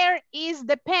 Where is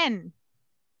the pen?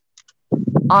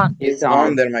 It's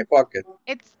under my pocket.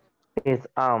 It's It's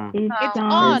on.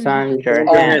 on your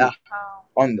hand.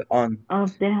 On.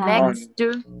 Of the house. Next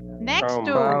to. Next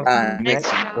to. Under.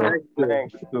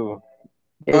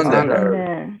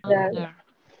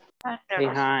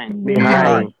 Behind.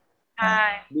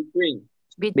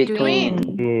 Between.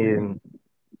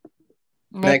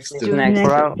 Next to.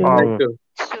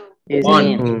 Is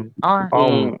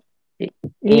On.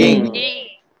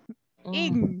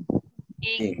 In.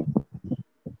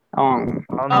 On.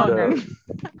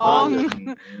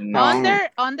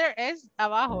 Under es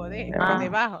abajo,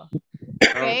 debajo.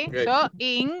 Okay, so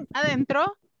in, adentro,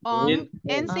 on,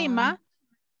 encima,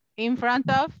 in front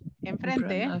of,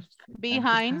 enfrente,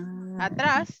 behind,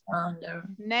 atrás,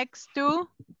 next to,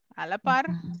 a la par,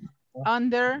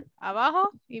 under, abajo,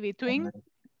 y between,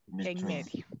 en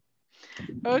medio.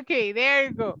 Okay, there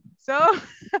you go. So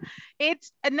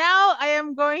it's now I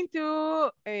am going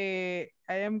to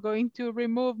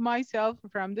remove myself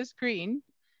from the screen,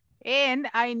 and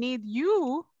I need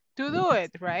you to do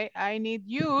it, right? I need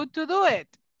you to do it.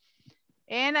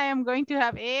 And I am going to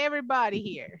have everybody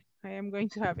here. I am going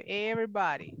to have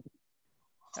everybody.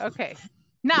 Okay.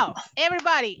 Now,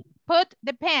 everybody, put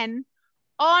the pen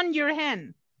on your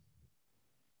hand.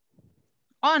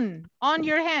 On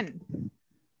your hand.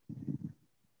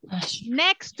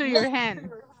 Next to your hand.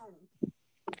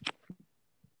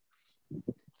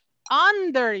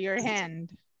 Under your hand.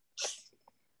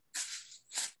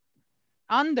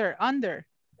 Under.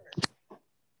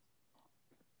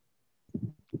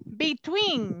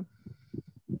 Between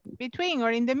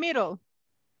or in the middle.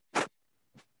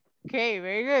 Okay,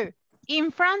 very good.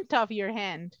 In front of your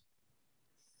hand.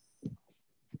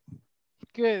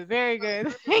 Good, very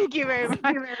good. Thank you very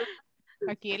much.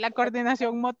 Aquí la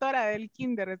coordinación motora del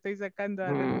kinder estoy sacando a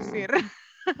reducir.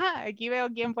 Aquí veo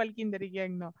quién fue al kinder y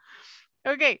quién no.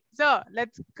 Okay, so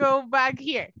let's go back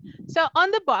here. So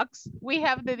on the box, we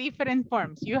have the different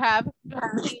forms. You have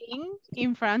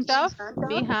in front of,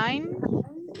 behind,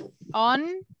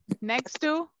 On, next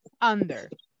to, under.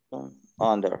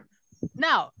 Under.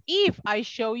 Now, if I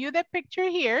show you the picture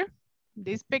here,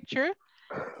 this picture,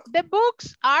 the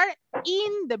books are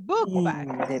in the book bag.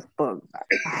 The book bag.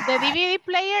 The DVD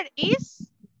player is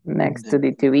Next to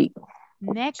the TV.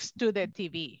 next to the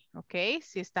TV. Ok,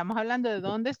 si estamos hablando de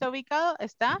dónde está ubicado,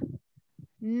 está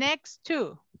next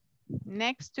to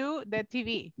the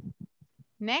TV.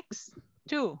 Next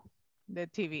to the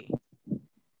TV.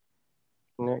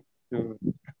 Next to.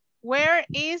 Where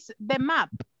is the map?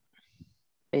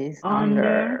 It's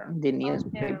under the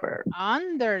newspaper.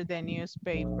 Under the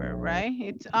newspaper, right?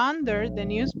 It's under the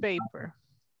newspaper.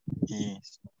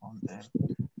 Is under.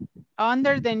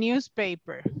 Under the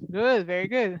newspaper. Good, very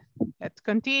good. Let's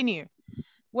continue.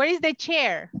 Where is the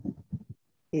chair?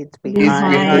 It's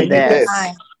behind the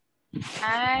desk.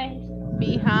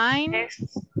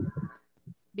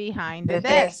 Behind the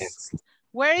desk.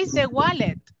 Where is the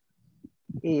wallet?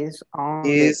 Is on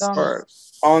the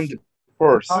purse. On the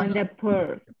purse. On the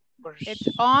purse. It's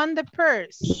on the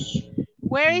purse.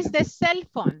 Where is the cell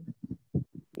phone?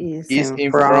 Is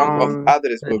in front of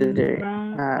address book.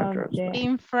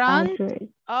 In front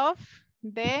of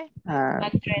the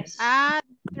address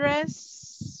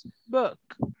book.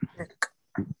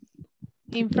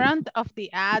 In front of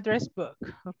the address book,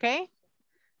 okay?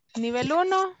 Nivel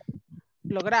 1,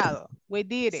 logrado. We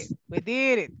did it,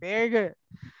 very good.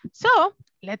 So,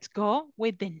 let's go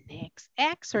with the next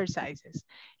exercises.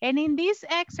 And in these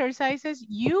exercises,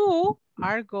 you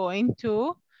are going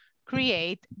to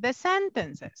create the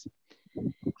sentences.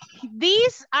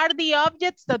 These are the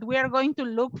objects that we are going to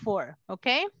look for,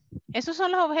 okay? Esos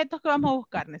son los objetos que vamos a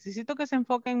buscar. Necesito que se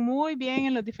enfoquen muy bien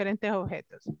en los diferentes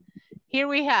objetos. Here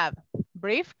we have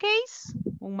briefcase,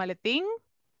 un maletín,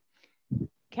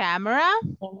 camera,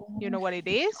 you know what it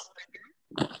is,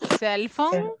 cell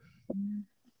phone,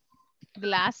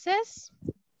 glasses,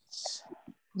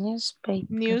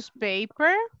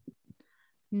 newspaper,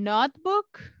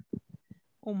 notebook,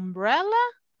 umbrella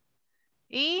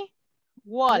y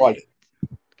wallet.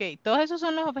 Ok, todos esos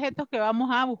son los objetos que vamos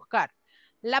a buscar.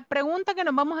 La pregunta que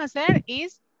nos vamos a hacer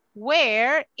es,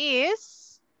 where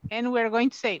is, and we're going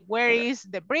to say, where is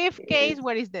the briefcase,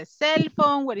 where is the cell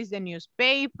phone, where is the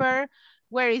newspaper,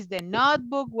 where is the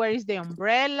notebook, where is the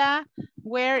umbrella,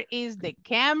 where is the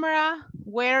camera,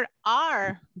 where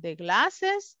are the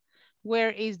glasses,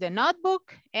 where is the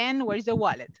notebook, and where is the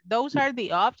wallet. Those are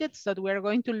the objects that we're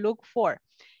going to look for.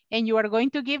 And you are going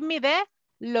to give me the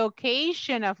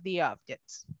location of the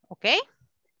objects. Okay?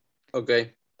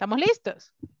 Okay. ¿Estamos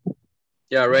listos?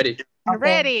 Yeah, ready.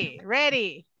 Okay.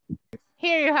 Ready.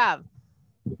 Here you have.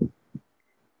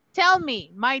 Tell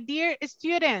me, my dear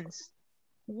students,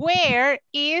 where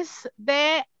is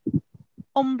the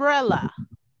umbrella?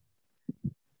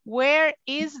 Where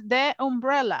is the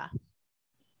umbrella?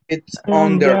 It's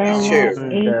under the chair.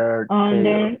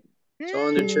 It's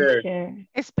on the chair.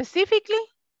 Specifically?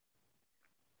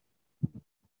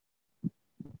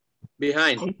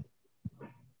 Behind.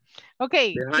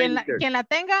 Okay, Behind quien la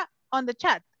tenga on the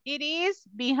chat. It is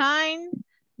behind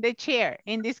the chair.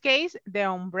 In this case, the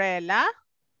umbrella.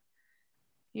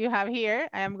 You have here,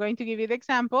 I am going to give you the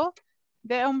example.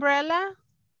 The umbrella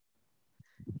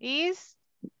is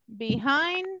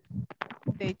behind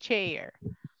the chair.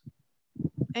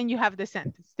 And you have the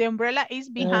sentence. The umbrella is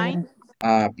behind.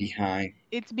 Behind.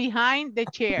 It's behind the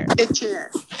chair.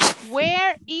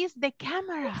 Where is the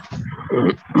camera?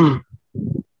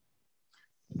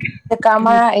 The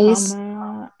camera is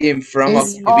in front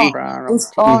of the TV.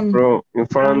 It's on. In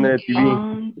front of the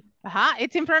TV.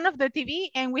 It's in front of the TV,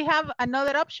 and we have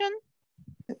another option.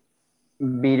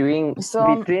 Between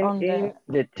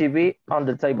the TV on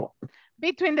the table.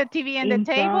 Between the TV and the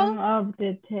table. In front of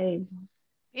the table.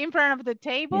 In front of the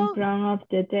table. In front of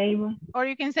the table. Or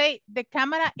you can say the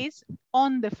camera is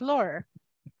on the floor.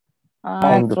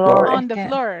 On the floor. On the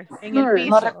floor. En el piso.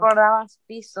 No recordabas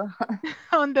piso.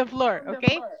 On the floor,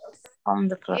 okay? On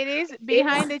the floor. It is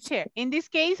behind the chair. In this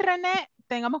case, René,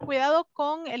 tengamos cuidado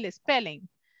con el spelling.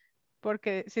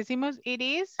 Porque si decimos it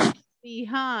is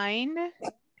behind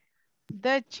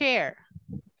the chair.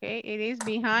 Okay, it is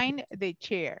behind the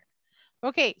chair.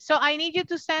 Okay, so I need you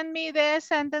to send me the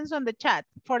sentence on the chat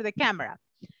for the camera.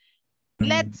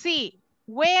 Let's see.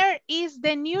 Where is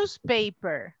the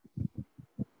newspaper?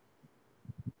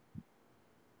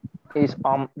 Is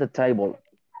on the table.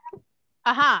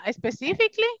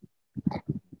 Specifically?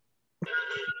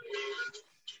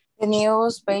 The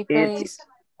newspaper is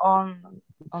on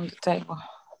the table.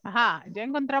 Ya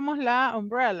encontramos la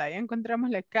umbrella, ya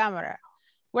encontramos la cámara.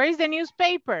 Where is the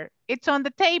newspaper? It's on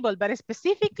the table, but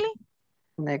specifically?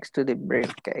 Next to the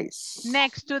briefcase.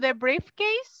 Next to the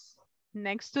briefcase?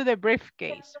 next to the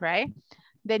briefcase, right?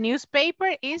 The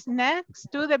newspaper is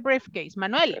next to the briefcase.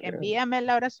 Manuel, envíame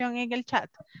la oración en el chat.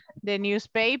 The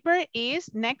newspaper is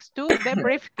next to the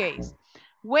briefcase.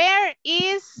 Where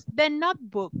is the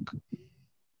notebook?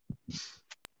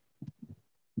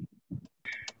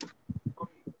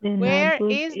 Where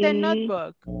is the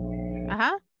notebook?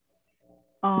 Uh-huh.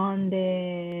 On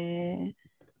the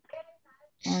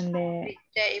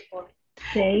Table.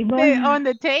 table. On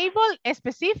the table,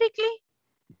 specifically?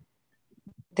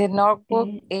 The notebook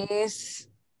is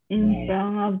in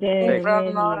front of the in front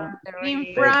radio. of the radio.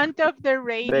 In front of the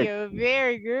radio.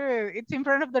 Very good. It's in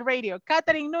front of the radio.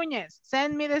 Catherine Núñez,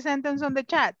 send me the sentence on the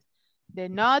chat. The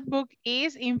notebook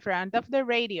is in front of the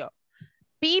radio.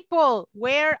 People,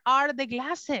 where are the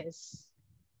glasses?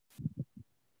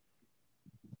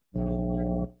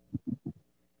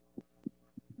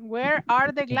 Where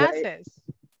are the glasses?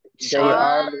 They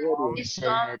are It's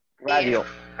on radio.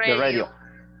 The radio.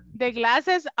 The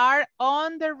glasses are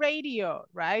on the radio,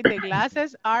 right? The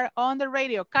glasses are on the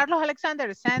radio. Carlos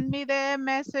Alexander, send me the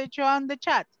message on the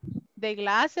chat. The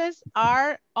glasses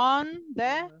are on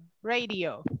the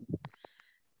radio.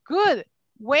 Good.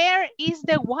 Where is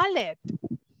the wallet?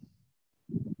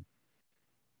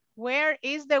 Where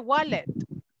is the wallet?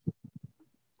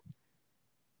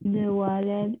 The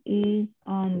wallet is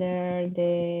under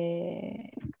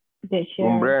the chair.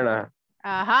 Umbrella.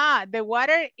 Aha, the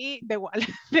water is the wallet.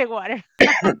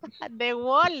 The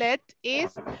wallet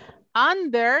is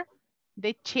under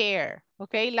the chair.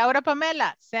 Okay, Laura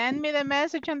Pamela, send me the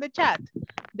message on the chat.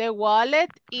 The wallet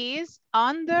is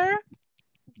under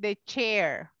the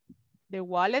chair. The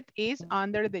wallet is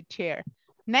under the chair.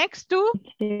 Next to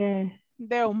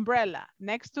the umbrella.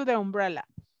 Next to the umbrella.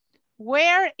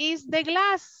 Where is the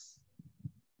glass?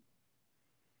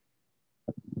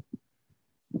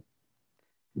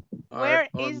 Where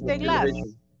is the glass?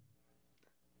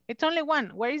 It's only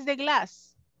one. Where is the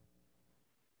glass?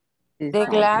 The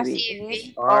glass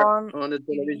is on the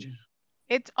television.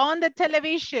 It's on the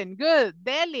television. Good.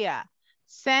 Delia,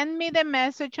 send me the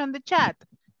message on the chat.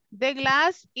 The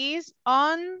glass is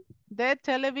on the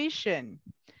television.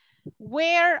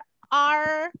 Where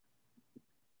are,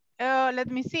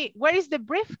 let me see. Where is the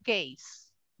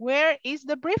briefcase? Where is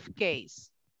the briefcase?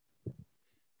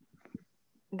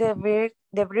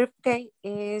 the briefcase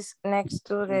is next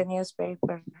to the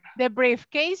newspaper. The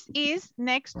briefcase is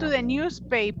next to the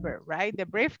newspaper, right? The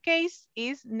briefcase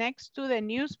is next to the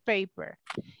newspaper.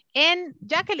 And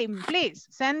Jacqueline, please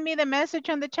send me the message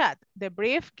on the chat. The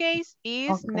briefcase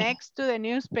is next to the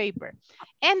newspaper.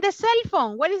 And the cell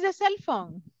phone, what is the cell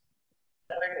phone?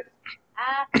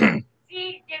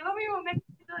 Sí, llegó mi momento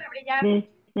de brillar.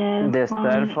 The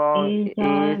cell phone is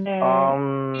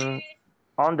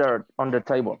on the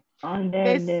table.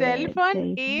 The cell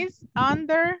phone is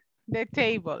under the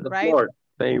table, right?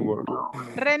 Table.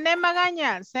 René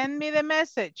Magaña, send me the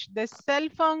message. The cell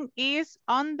phone is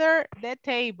under the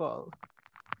table.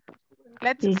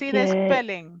 Let's see the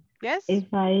spelling. Yes?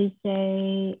 If I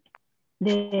say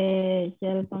the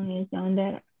cell phone is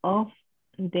under of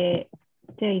the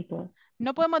table.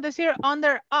 No podemos decir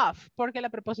under of, porque la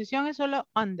preposición es solo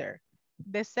under.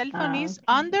 The cell phone is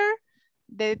under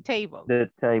the table.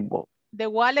 The table. The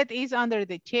wallet is under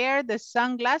the chair. The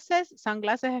sunglasses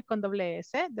es con doble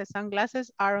S. The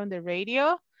sunglasses are on the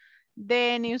radio.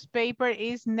 The newspaper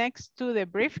is next to the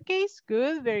briefcase.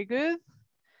 Good, very good.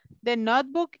 The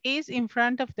notebook is in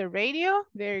front of the radio.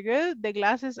 Very good. The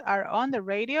glasses are on the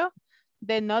radio.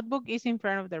 The notebook is in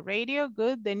front of the radio.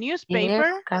 Good. The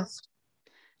newspaper.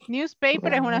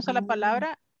 Newspaper es una sola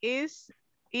palabra. It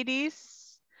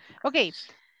is. Okay.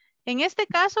 En este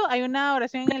caso hay una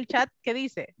oración en el chat que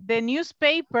dice, the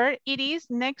newspaper, it is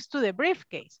next to the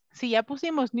briefcase. Si ya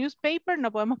pusimos newspaper,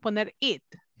 no podemos poner it.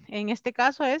 En este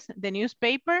caso es, the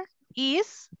newspaper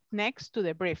is next to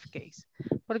the briefcase.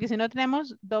 Porque si no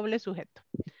tenemos doble sujeto.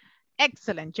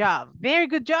 Excellent job. Very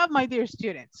good job, my dear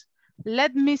students.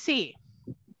 Let me see.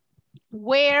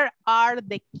 Where are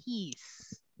the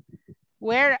keys?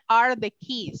 Where are the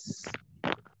keys?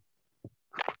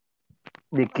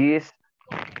 The keys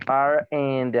are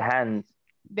in the hands.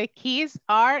 The keys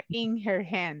are in her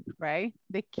hand, right?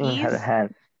 The keys, in her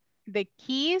hand. The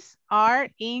keys are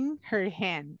in her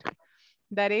hand.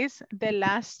 That is the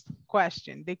last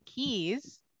question. The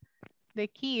keys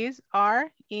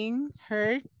are in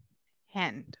her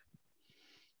hand.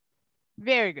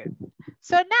 Very good.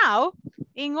 So now,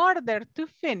 in order to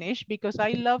finish, because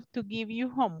I love to give you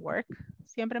homework,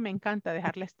 siempre me encanta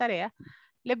dejarles tarea,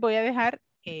 les voy a dejar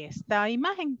esta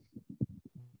imagen.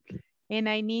 And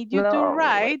I need you to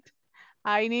write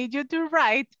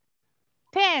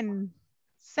 10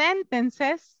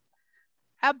 sentences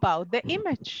about the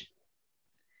image.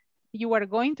 You are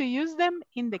going to use them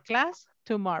in the class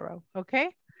tomorrow,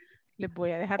 okay? Les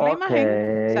voy a dejar la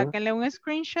imagen. Sáquenle un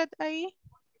screenshot ahí.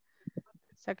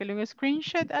 Sáquenle un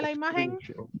screenshot a la imagen.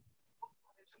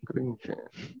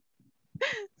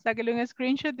 Sáquenle un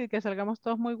screenshot y que salgamos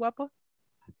todos muy guapos.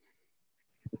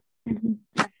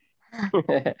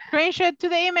 Screenshot to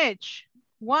the image.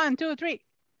 1, 2, 3.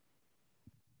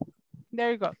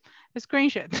 There you go. A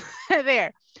screenshot.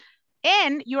 There.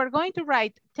 And you are going to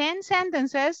write 10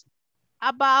 sentences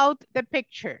about the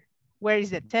picture. Where is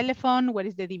the telephone? Where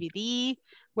is the DVD?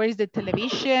 Where is the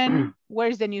television? Where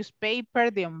is the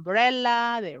newspaper, the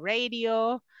umbrella, the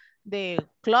radio, the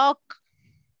clock,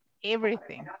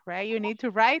 everything, right? You need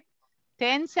to write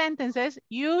 10 sentences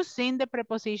using the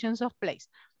prepositions of place.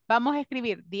 Vamos a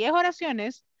escribir 10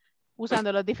 oraciones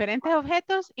usando los diferentes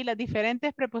objetos y las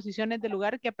diferentes preposiciones de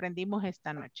lugar que aprendimos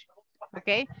esta noche.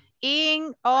 Okay,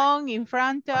 in, on, in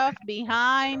front of,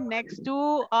 behind, next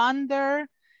to, under,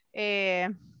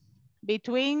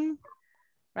 between,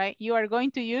 right? You are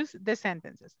going to use the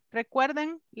sentences.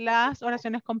 Recuerden las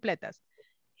oraciones completas.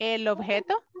 El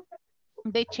objeto,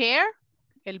 the chair,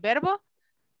 el verbo,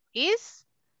 is,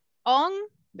 on,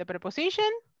 the preposition,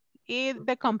 y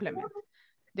the complement.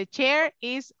 The chair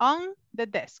is on the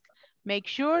desk. Make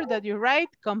sure that you write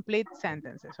complete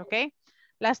sentences, okay?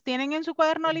 Las tienen en su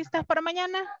cuaderno listas para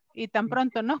mañana y tan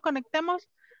pronto nos conectemos,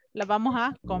 las vamos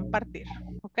a compartir,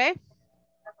 ¿ok?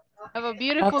 Have a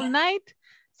beautiful night.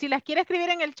 Si las quiere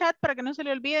escribir en el chat para que no se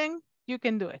le olviden, you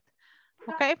can do it,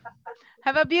 ¿ok?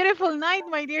 Have a beautiful night,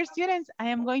 my dear students. I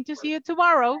am going to see you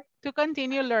tomorrow to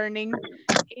continue learning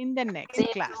in the next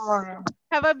class.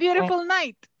 Have a beautiful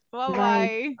night.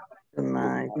 Bye-bye. Good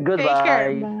night. Goodbye. Take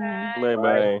care.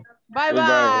 Bye-bye.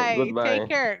 Bye-bye. Goodbye. Take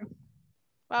care.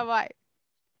 Bye-bye.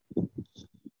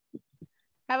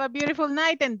 Have a beautiful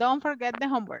night and don't forget the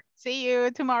homework. See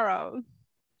you tomorrow.